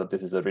guess, but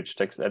this is a rich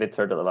text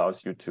editor that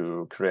allows you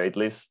to create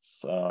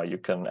lists. You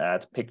can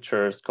add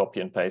pictures,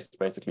 copy and paste,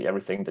 basically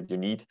everything that you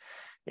need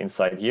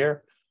inside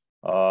here.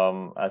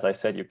 As I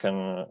said, you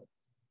can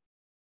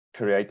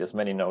create as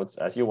many notes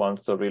as you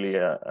want, so really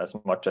as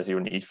much as you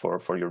need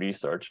for your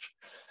research.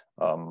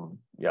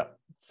 Yeah,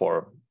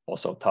 for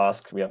also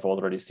task, we have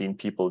already seen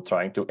people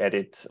trying to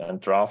edit and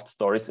draft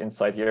stories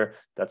inside here.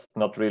 That's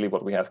not really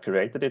what we have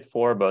created it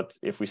for, but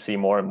if we see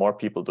more and more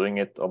people doing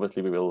it,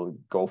 obviously we will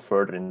go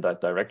further in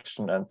that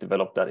direction and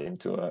develop that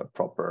into a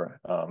proper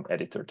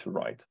editor to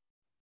write.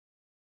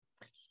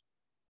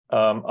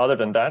 Other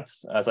than that,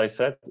 as I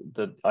said,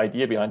 the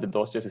idea behind the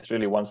dossiers is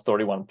really one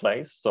story, one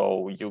place.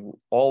 So you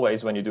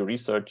always, when you do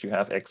research, you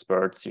have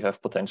experts, you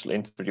have potential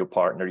interview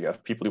partner, you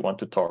have people you want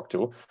to talk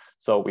to.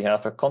 So we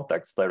have a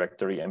contacts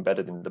directory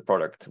embedded in the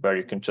product where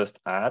you can just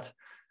add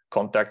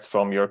contacts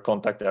from your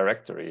contact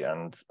directory.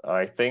 And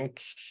I think,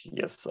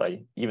 yes,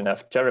 I even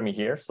have Jeremy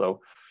here.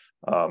 So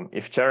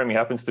if Jeremy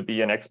happens to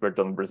be an expert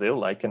on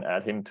Brazil, I can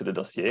add him to the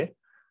dossier.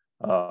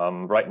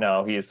 Right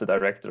now, he is the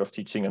director of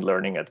teaching and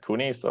learning at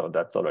CUNY, so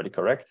that's already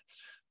correct.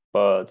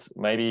 But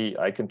maybe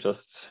I can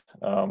just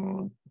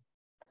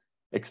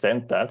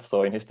extend that.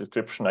 So in his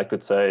description, I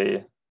could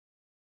say,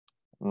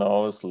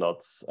 knows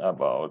lots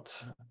about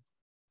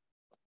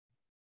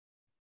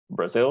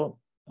Brazil.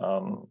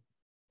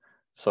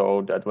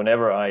 So that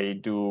whenever I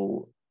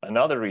do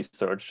another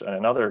research and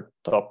another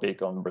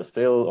topic on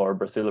Brazil or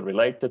Brazil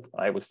related,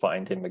 I would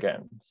find him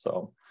again.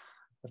 So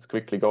let's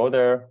quickly go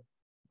there.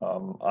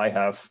 I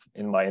have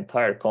in my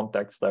entire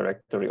contacts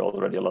directory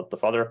already a lot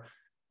of other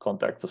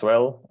contacts as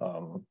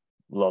well.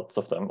 Lots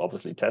of them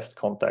obviously test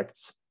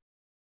contacts.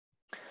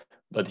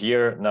 But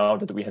here, now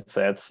that we had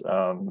said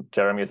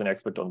Jeremy is an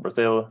expert on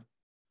Brazil,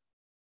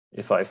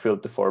 if I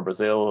filter for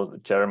Brazil,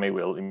 Jeremy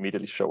will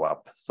immediately show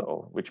up.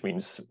 So which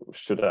means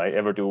should I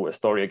ever do a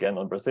story again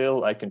on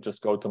Brazil, I can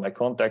just go to my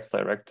contacts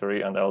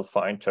directory and I'll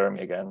find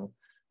Jeremy again,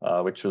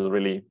 which will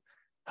really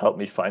help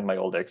me find my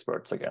old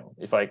experts again.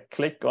 If I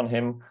click on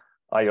him,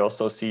 I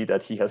also see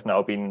that he has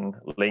now been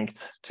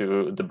linked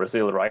to the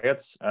Brazil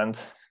riots, and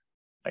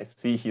I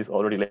see he's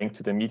already linked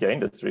to the media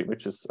industry,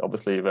 which is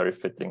obviously very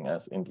fitting,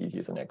 as indeed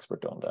he's an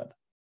expert on that.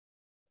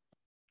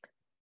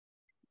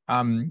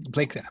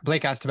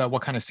 Blake asked about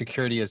what kind of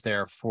security is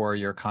there for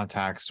your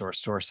contacts or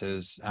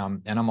sources,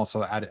 and I'm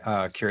also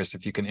curious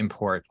if you can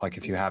import, like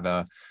if you have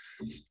a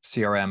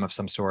CRM of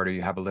some sort, or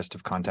you have a list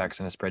of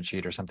contacts in a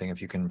spreadsheet or something,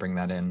 if you can bring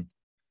that in.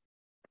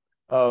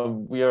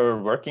 We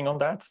are working on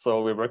that.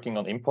 So we're working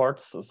on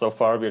imports. So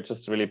far, we're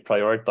just really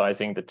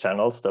prioritizing the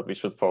channels that we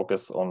should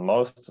focus on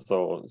most.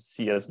 So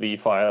CSV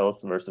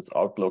files versus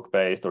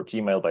Outlook-based or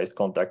Gmail-based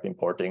contact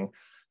importing.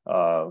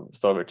 So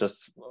we're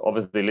just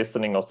obviously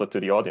listening also to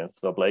the audience.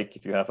 So Blake,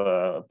 if you have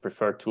a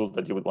preferred tool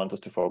that you would want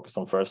us to focus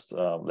on first,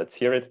 let's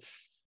hear it.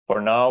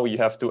 For now, you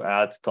have to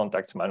add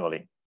contacts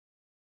manually.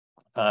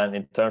 And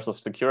in terms of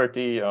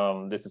security,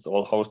 this is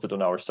all hosted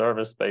on our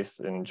service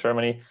based in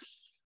Germany.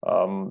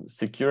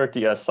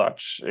 Security as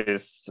such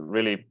is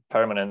really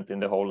permanent in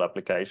the whole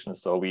application.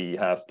 So we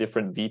have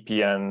different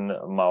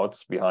VPN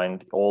mounts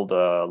behind all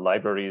the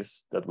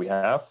libraries that we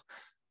have.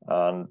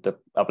 And the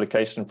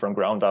application from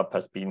ground up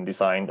has been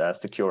designed as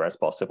secure as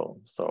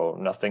possible. So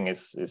nothing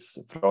is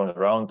thrown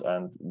around,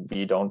 and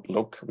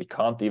we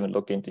can't even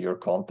look into your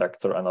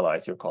contacts or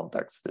analyze your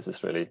contacts. This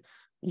is really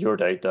your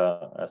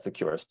data as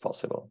secure as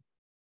possible.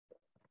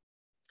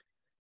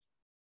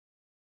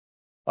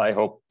 I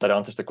hope that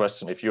answers the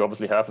question. If you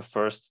obviously have a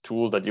first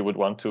tool that you would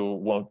want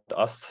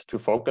us to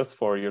focus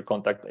for your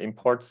contact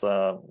imports,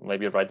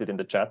 maybe write it in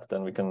the chat,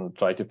 then we can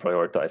try to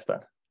prioritize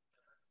that.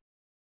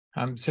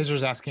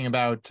 Caesar's asking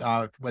about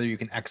whether you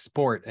can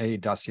export a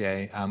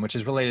dossier, which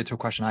is related to a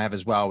question I have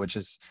as well, which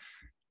is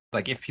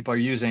like if people are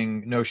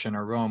using Notion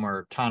or Roam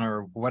or Tana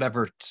or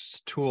whatever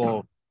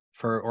tool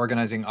for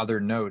organizing other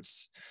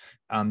notes,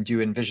 do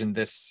you envision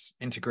this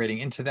integrating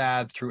into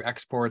that through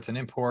exports and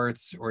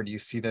imports, or do you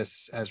see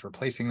this as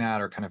replacing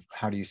that, or kind of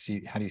how do you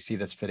see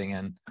this fitting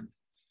in?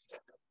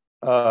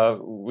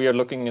 We are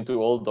looking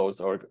into all those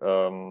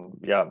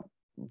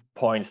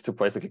points to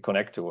basically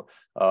connect to.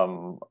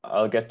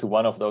 I'll get to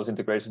one of those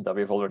integrations that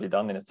we've already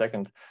done in a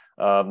second.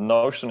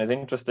 Notion is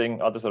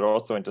interesting. Others are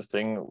also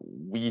interesting.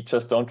 We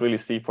just don't really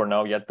see for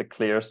now yet the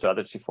clear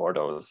strategy for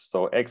those.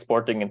 So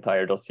exporting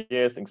entire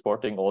dossiers,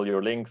 exporting all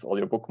your links, all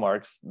your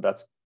bookmarks,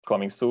 that's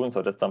coming soon.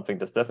 So that's something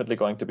that's definitely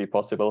going to be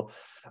possible.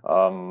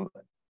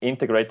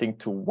 Integrating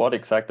to what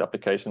exact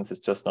applications is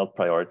just not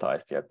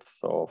prioritized yet.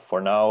 So for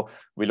now,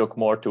 we look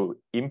more to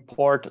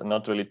import,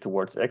 not really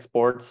towards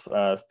exports.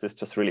 This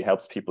just really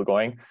helps people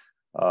going.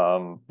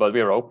 But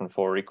we are open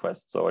for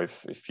requests. So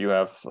if you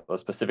have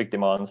specific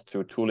demands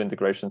to tool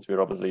integrations, we're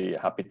obviously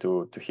happy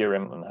to hear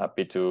them and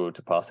happy to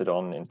pass it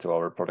on into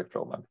our product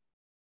roadmap.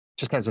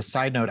 Just as a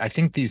side note, I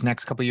think these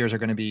next couple of years are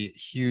going to be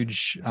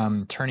huge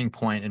turning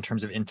point in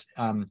terms of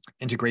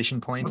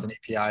integration points and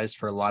APIs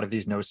for a lot of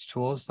these notes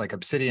tools like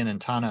Obsidian and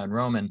Tana and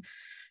Roam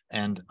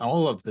and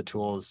all of the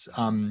tools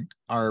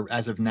are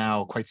as of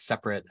now quite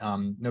separate.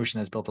 Notion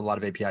has built a lot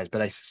of APIs,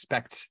 but I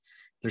suspect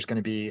there's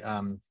going to be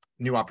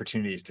new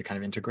opportunities to kind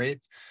of integrate,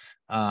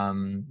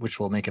 which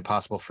will make it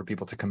possible for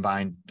people to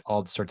combine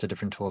all sorts of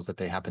different tools that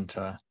they happen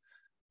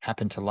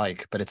to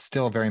like. But it's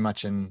still very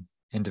much in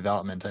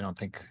development. I don't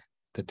think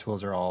the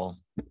tools are all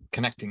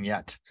connecting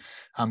yet.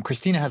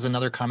 Christina has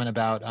another comment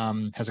about,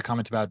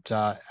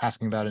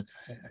 asking about it.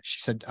 She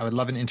said, I would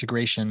love an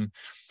integration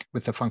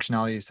with the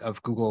functionalities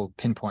of Google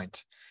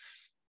Pinpoint.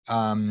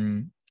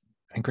 And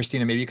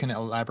Christina, maybe you can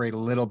elaborate a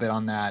little bit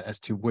on that as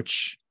to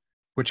which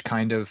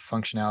kind of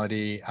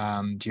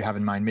functionality do you have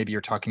in mind? Maybe you're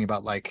talking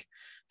about like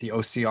the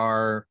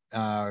OCR,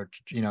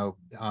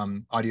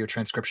 audio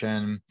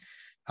transcription,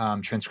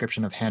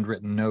 transcription of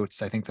handwritten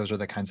notes. I think those are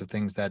the kinds of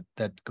things that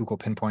Google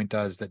Pinpoint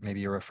does that maybe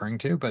you're referring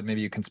to, but maybe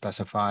you can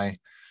specify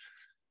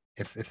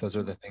if those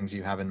are the things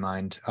you have in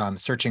mind.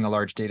 Searching a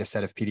large data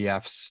set of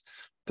PDFs,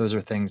 those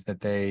are things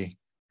that they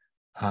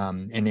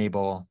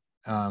enable.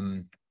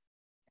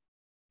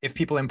 If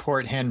people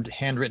import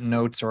handwritten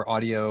notes or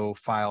audio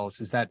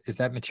files, is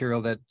that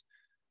material that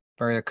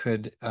Varia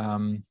could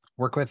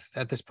work with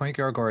at this point,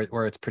 Georg,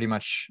 or it's pretty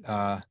much,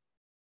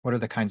 what are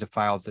the kinds of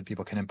files that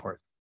people can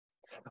import?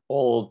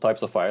 All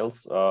types of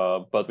files,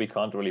 but we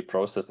can't really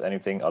process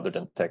anything other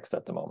than text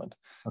at the moment.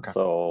 Okay.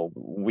 So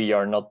we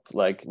are not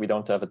we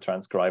don't have a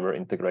transcriber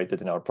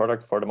integrated in our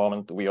product for the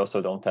moment. We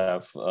also don't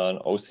have an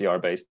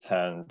OCR-based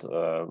hand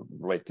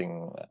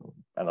writing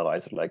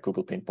analyzer like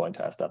Google Pinpoint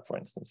has that, for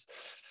instance.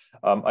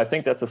 I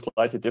think that's a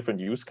slightly different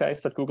use case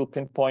that Google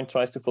Pinpoint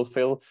tries to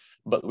fulfill,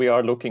 but we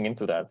are looking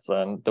into that.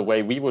 And the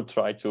way we would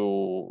try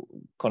to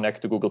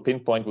connect to Google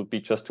Pinpoint would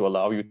be just to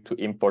allow you to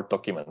import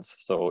documents.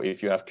 So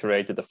if you have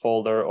created a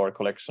folder or a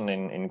collection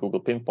in Google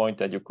Pinpoint,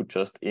 that you could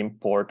just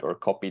import or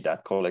copy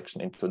that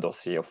collection into a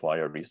dossier of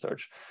Varia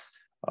Research.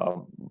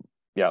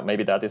 Yeah,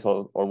 maybe that is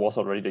all, or was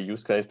already the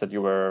use case that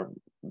you were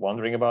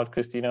wondering about,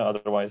 Christina.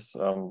 Otherwise,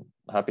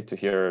 happy to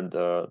hear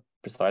the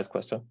precise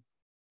question.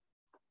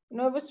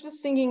 No, I was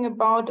just thinking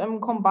about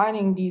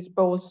combining these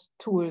both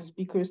tools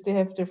because they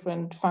have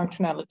different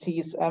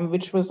functionalities,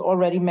 which was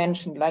already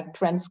mentioned, like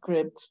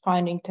transcripts,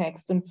 finding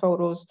text and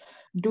photos,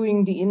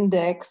 doing the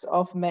index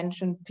of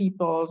mentioned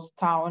peoples,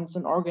 towns,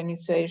 and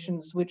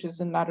organizations, which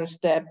is another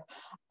step,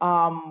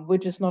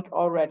 which is not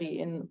already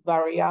in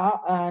Varia.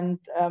 And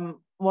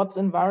what's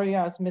in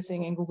Varia is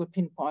missing in Google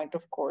Pinpoint,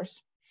 of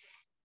course.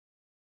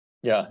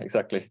 Yeah,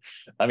 exactly.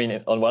 I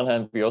mean, on one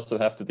hand, we also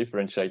have to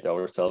differentiate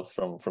ourselves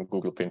from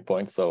Google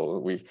Pinpoint. So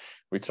we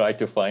try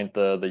to find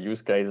the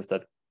use cases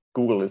that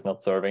Google is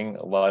not serving,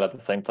 while at the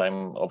same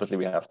time, obviously,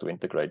 we have to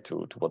integrate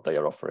to what they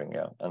are offering.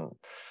 Yeah,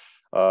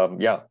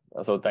 and yeah.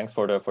 So thanks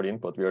for the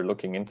input. We are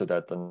looking into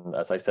that, and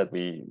as I said,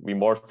 we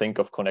more think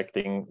of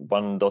connecting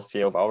one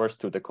dossier of ours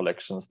to the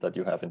collections that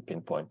you have in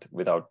Pinpoint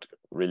without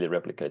really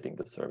replicating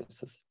the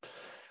services.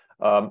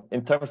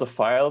 In terms of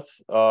files.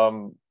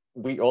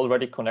 We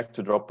already connect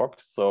to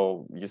Dropbox,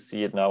 so you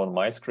see it now on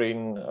my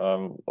screen.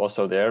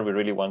 Also there, we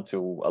really want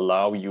to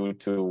allow you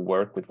to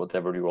work with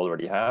whatever you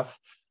already have.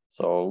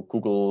 So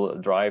Google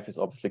Drive is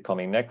obviously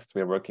coming next.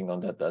 We're working on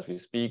that as we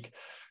speak.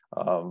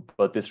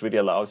 But this really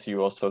allows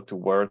you also to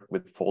work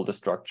with folder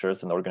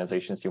structures and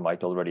organizations you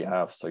might already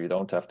have. So you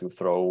don't have to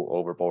throw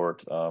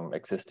overboard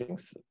existing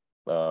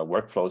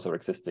workflows or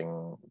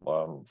existing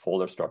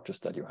folder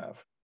structures that you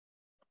have.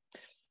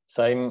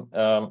 Same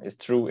is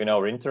true in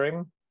our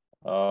interim.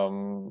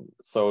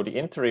 So the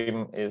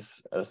interim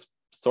is a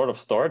sort of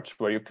storage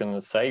where you can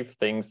save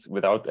things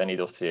without any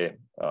dossier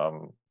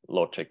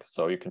logic.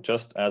 So you can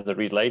just, as a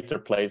read later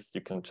place,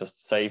 you can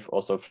just save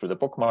also through the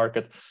book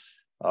market.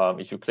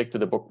 If you click to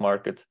the book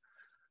market,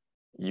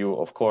 You,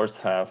 of course,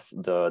 have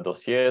the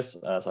dossiers,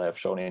 as I have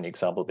shown in the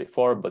example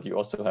before, but you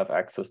also have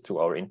access to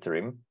our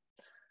interim.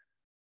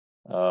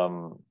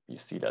 You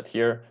see that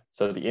here.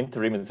 So the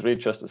interim is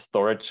really just a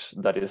storage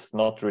that is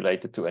not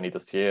related to any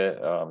dossier.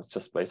 It's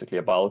just basically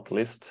a bulk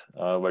list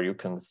where you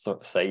can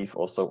save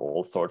also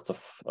all sorts of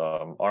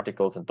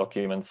articles and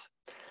documents.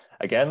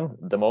 Again,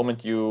 the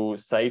moment you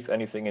save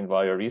anything in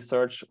Varia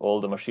Research,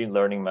 all the machine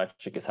learning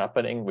magic is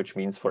happening, which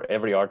means for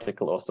every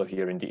article also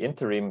here in the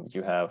interim,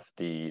 you have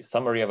the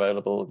summary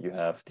available, you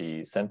have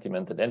the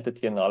sentiment and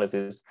entity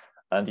analysis,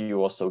 and you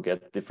also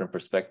get different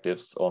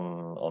perspectives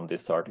on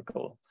this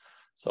article.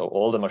 So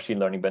all the machine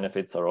learning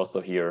benefits are also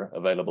here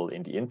available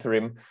in the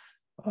interim,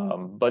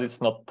 but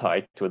it's not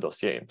tied to a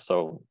dossier.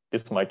 So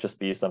this might just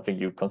be something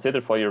you consider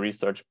for your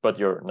research, but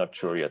you're not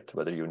sure yet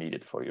whether you need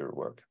it for your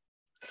work.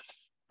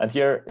 And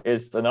here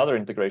is another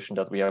integration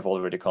that we have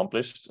already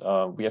accomplished.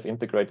 We have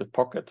integrated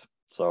Pocket.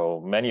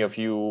 So many of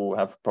you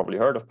have probably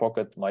heard of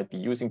Pocket, might be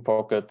using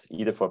Pocket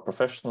either for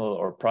professional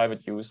or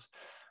private use.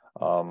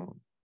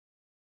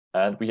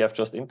 And we have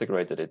just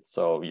integrated it.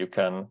 So you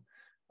can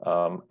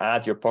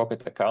add your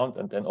Pocket account,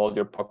 and then all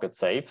your Pocket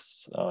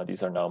saves,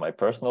 these are now my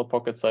personal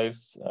Pocket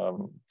saves,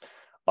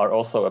 are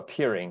also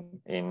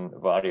appearing in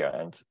Varia.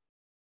 And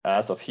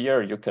as of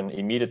here, you can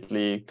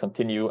immediately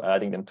continue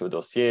adding them to a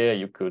dossier.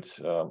 You could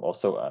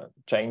also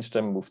change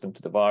them, move them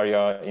to the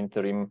Varia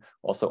interim,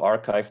 also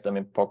archive them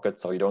in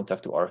Pocket, so you don't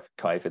have to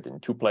archive it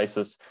in two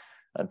places.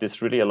 And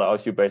this really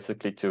allows you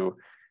basically to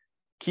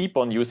keep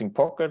on using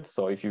Pocket.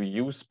 So if you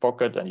use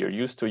Pocket and you're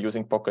used to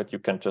using Pocket, you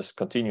can just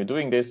continue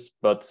doing this.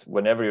 But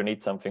whenever you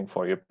need something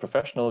for your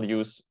professional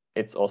use,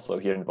 it's also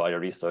here in Varia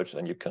Research,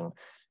 and you can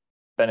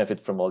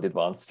benefit from all the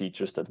advanced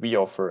features that we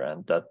offer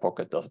and that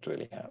Pocket doesn't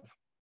really have.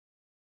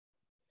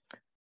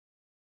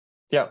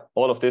 Yeah,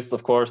 all of this,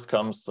 of course,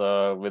 comes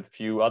with a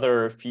few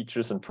other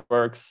features and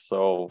perks.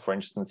 So, for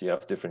instance, you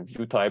have different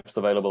view types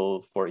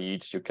available for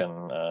each. You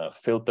can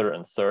filter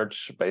and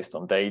search based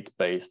on date,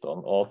 based on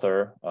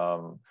author.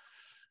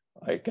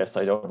 I guess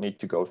I don't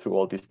need to go through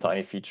all these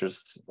tiny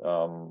features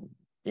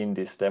in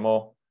this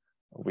demo.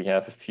 We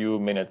have a few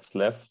minutes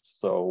left,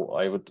 so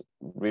I would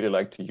really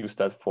like to use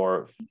that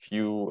for a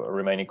few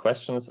remaining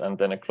questions and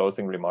then a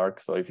closing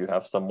remark. So if you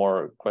have some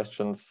more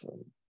questions,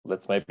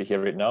 let's maybe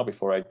hear it now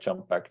before I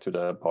jump back to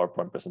the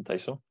PowerPoint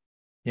presentation.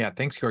 Yeah,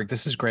 thanks, Georg.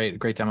 This is great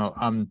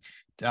demo.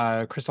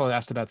 Crystal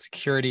asked about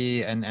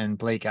security, and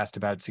Blake asked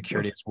about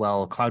security as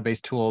well.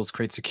 Cloud-based tools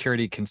create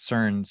security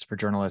concerns for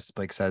journalists.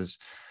 Blake says,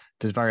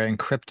 does Varia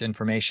encrypt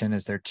information?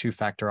 Is there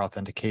two-factor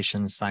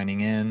authentication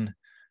signing in?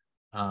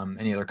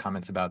 Any other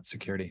comments about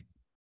security?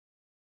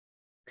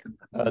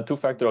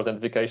 Two-factor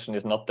authentication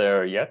is not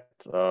there yet.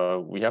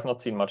 We have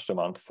not seen much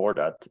demand for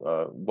that.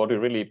 What we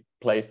really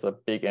place a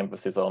big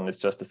emphasis on is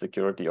just the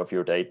security of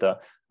your data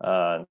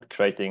and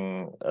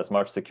creating as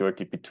much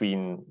security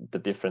between the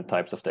different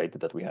types of data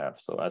that we have.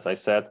 So as I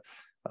said,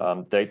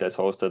 data is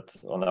hosted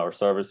on our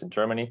servers in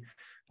Germany,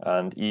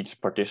 and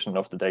each partition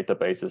of the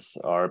databases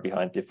are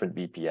behind different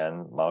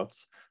VPN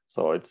mouths.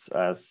 So it's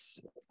as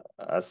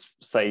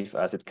safe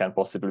as it can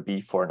possibly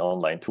be for an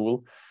online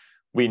tool.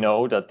 We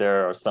know that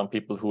there are some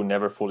people who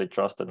never fully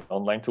trust an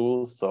online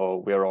tool,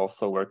 so we are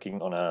also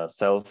working on a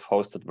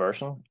self-hosted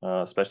version,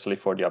 especially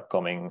for the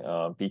upcoming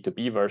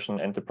B2B version,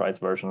 enterprise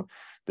version.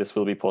 This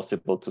will be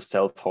possible to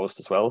self-host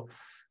as well.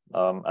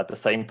 At the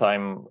same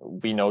time,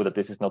 we know that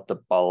this is not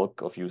the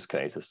bulk of use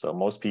cases. So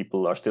most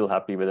people are still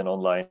happy with an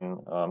online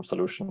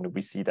solution.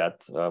 We see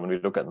that when we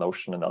look at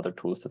Notion and other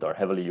tools that are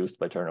heavily used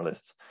by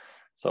journalists.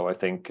 So I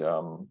think,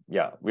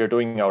 yeah, we're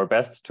doing our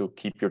best to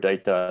keep your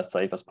data as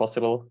safe as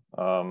possible.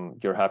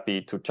 You're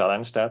happy to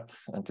challenge that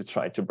and to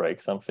try to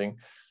break something.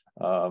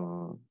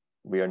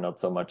 We are not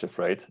so much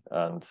afraid.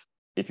 And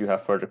if you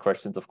have further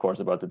questions, of course,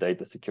 about the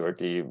data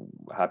security,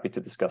 happy to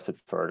discuss it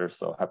further.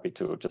 So happy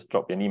to just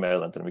drop me an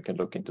email and then we can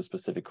look into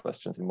specific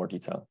questions in more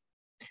detail.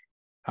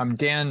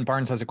 Dan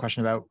Barnes has a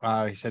question about,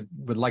 he said,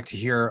 would like to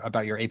hear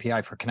about your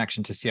API for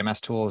connection to CMS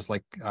tools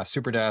like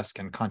Superdesk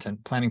and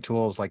content planning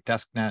tools like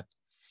DeskNet.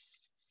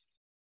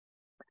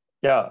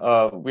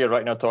 Yeah, we are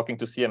right now talking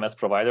to CMS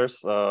providers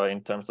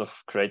in terms of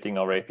creating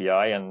our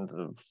API and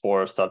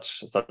for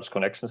such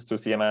connections to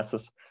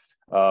CMSs.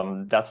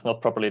 That's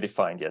not properly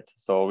defined yet.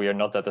 So we are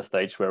not at a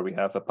stage where we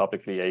have a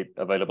publicly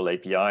available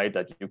API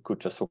that you could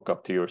just hook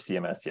up to your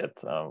CMS yet.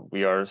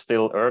 We are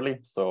still early.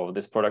 So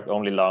this product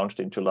only launched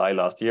in July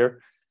last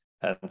year.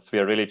 And we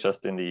are really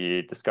just in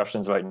the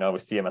discussions right now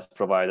with CMS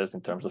providers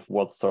in terms of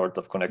what sort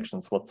of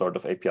connections, what sort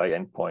of API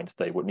endpoints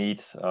they would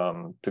need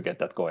to get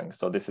that going.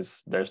 So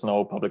there's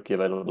no publicly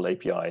available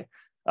API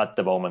at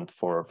the moment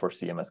for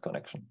CMS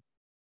connection.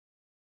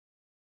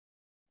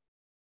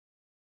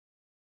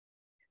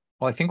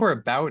 Well, I think we're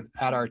about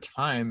at our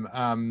time.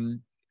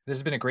 This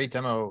has been a great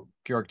demo,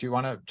 Georg. Do you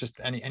want to just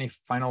any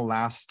final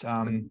last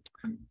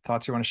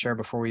thoughts you want to share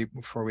before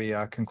we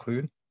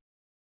conclude?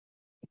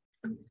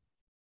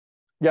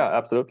 Yeah,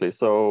 absolutely.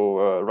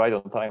 So right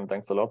on time.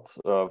 Thanks a lot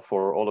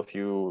for all of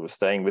you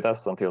staying with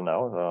us until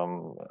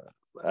now.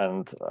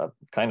 And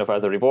kind of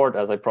as a reward,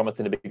 as I promised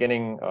in the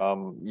beginning,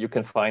 you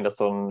can find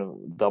us on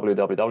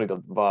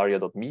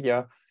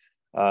www.varia.media.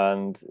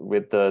 And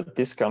with the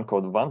discount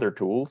code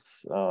WonderTools,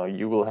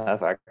 you will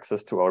have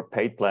access to our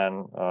paid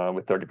plan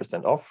with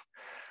 30% off.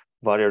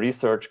 Varia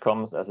Research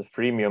comes as a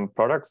freemium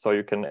product, so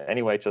you can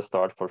anyway just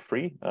start for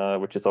free,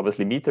 which is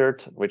obviously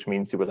metered, which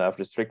means you will have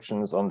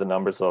restrictions on the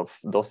numbers of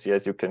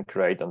dossiers you can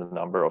create, on the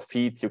number of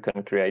feeds you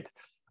can create.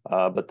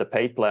 But the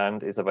paid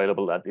plan is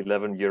available at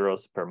 11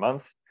 euros per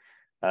month.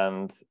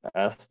 And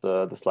as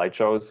the slide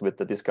shows, with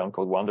the discount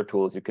code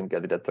WonderTools, you can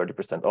get it at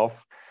 30%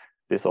 off.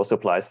 This also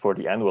applies for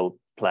the annual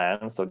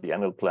plan. So the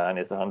annual plan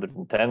is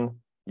 110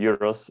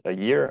 euros a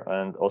year.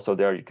 And also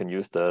there you can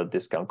use the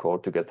discount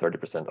code to get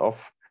 30%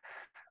 off.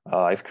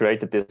 I've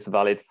created this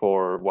valid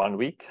for 1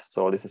 week.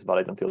 So this is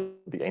valid until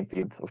the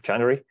 18th of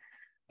January.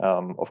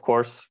 Of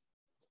course,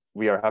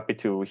 we are happy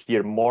to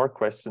hear more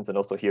questions and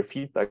also hear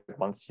feedback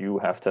once you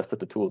have tested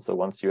the tool. So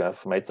once you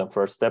have made some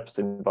first steps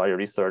in Varia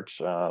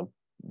Research,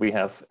 we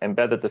have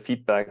embedded the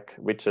feedback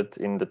widget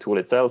in the tool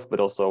itself, but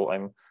also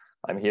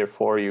I'm here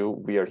for you.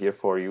 We are here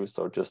for you.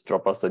 So just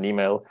drop us an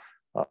email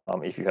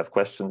if you have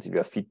questions, if you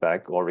have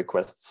feedback or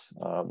requests,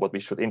 what we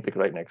should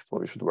integrate next,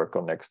 what we should work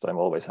on next. I'm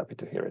always happy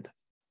to hear it.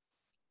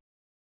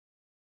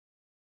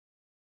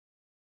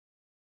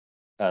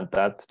 And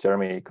that,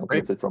 Jeremy,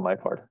 concludes it from my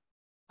part.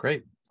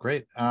 Great.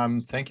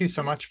 Thank you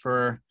so much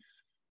for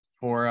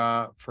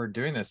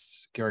doing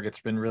this, Georg.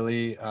 It's been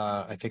really,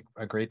 I think,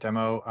 a great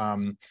demo.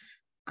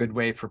 Good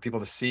way for people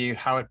to see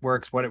how it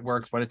works, what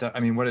it does. I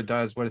mean, what it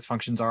does, what its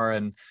functions are,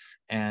 and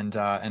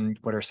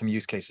what are some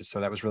use cases. So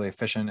that was really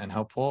efficient and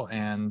helpful,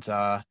 and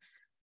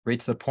right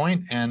to the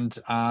point. And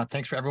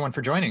thanks for everyone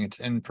for joining it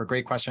and for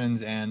great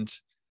questions. And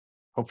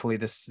hopefully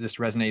this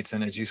resonates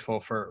and is useful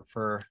for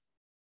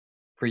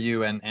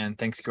you. And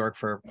thanks, Georg,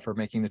 for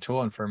making the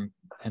tool and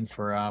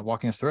for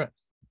walking us through it.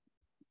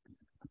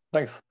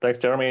 Thanks,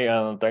 Jeremy,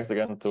 and thanks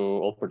again to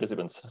all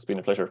participants. It's been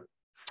a pleasure.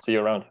 See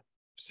you around.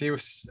 See you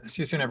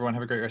soon, everyone.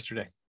 Have a great rest of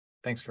your day.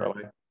 Thanks, Georg.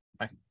 Bye.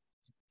 Bye.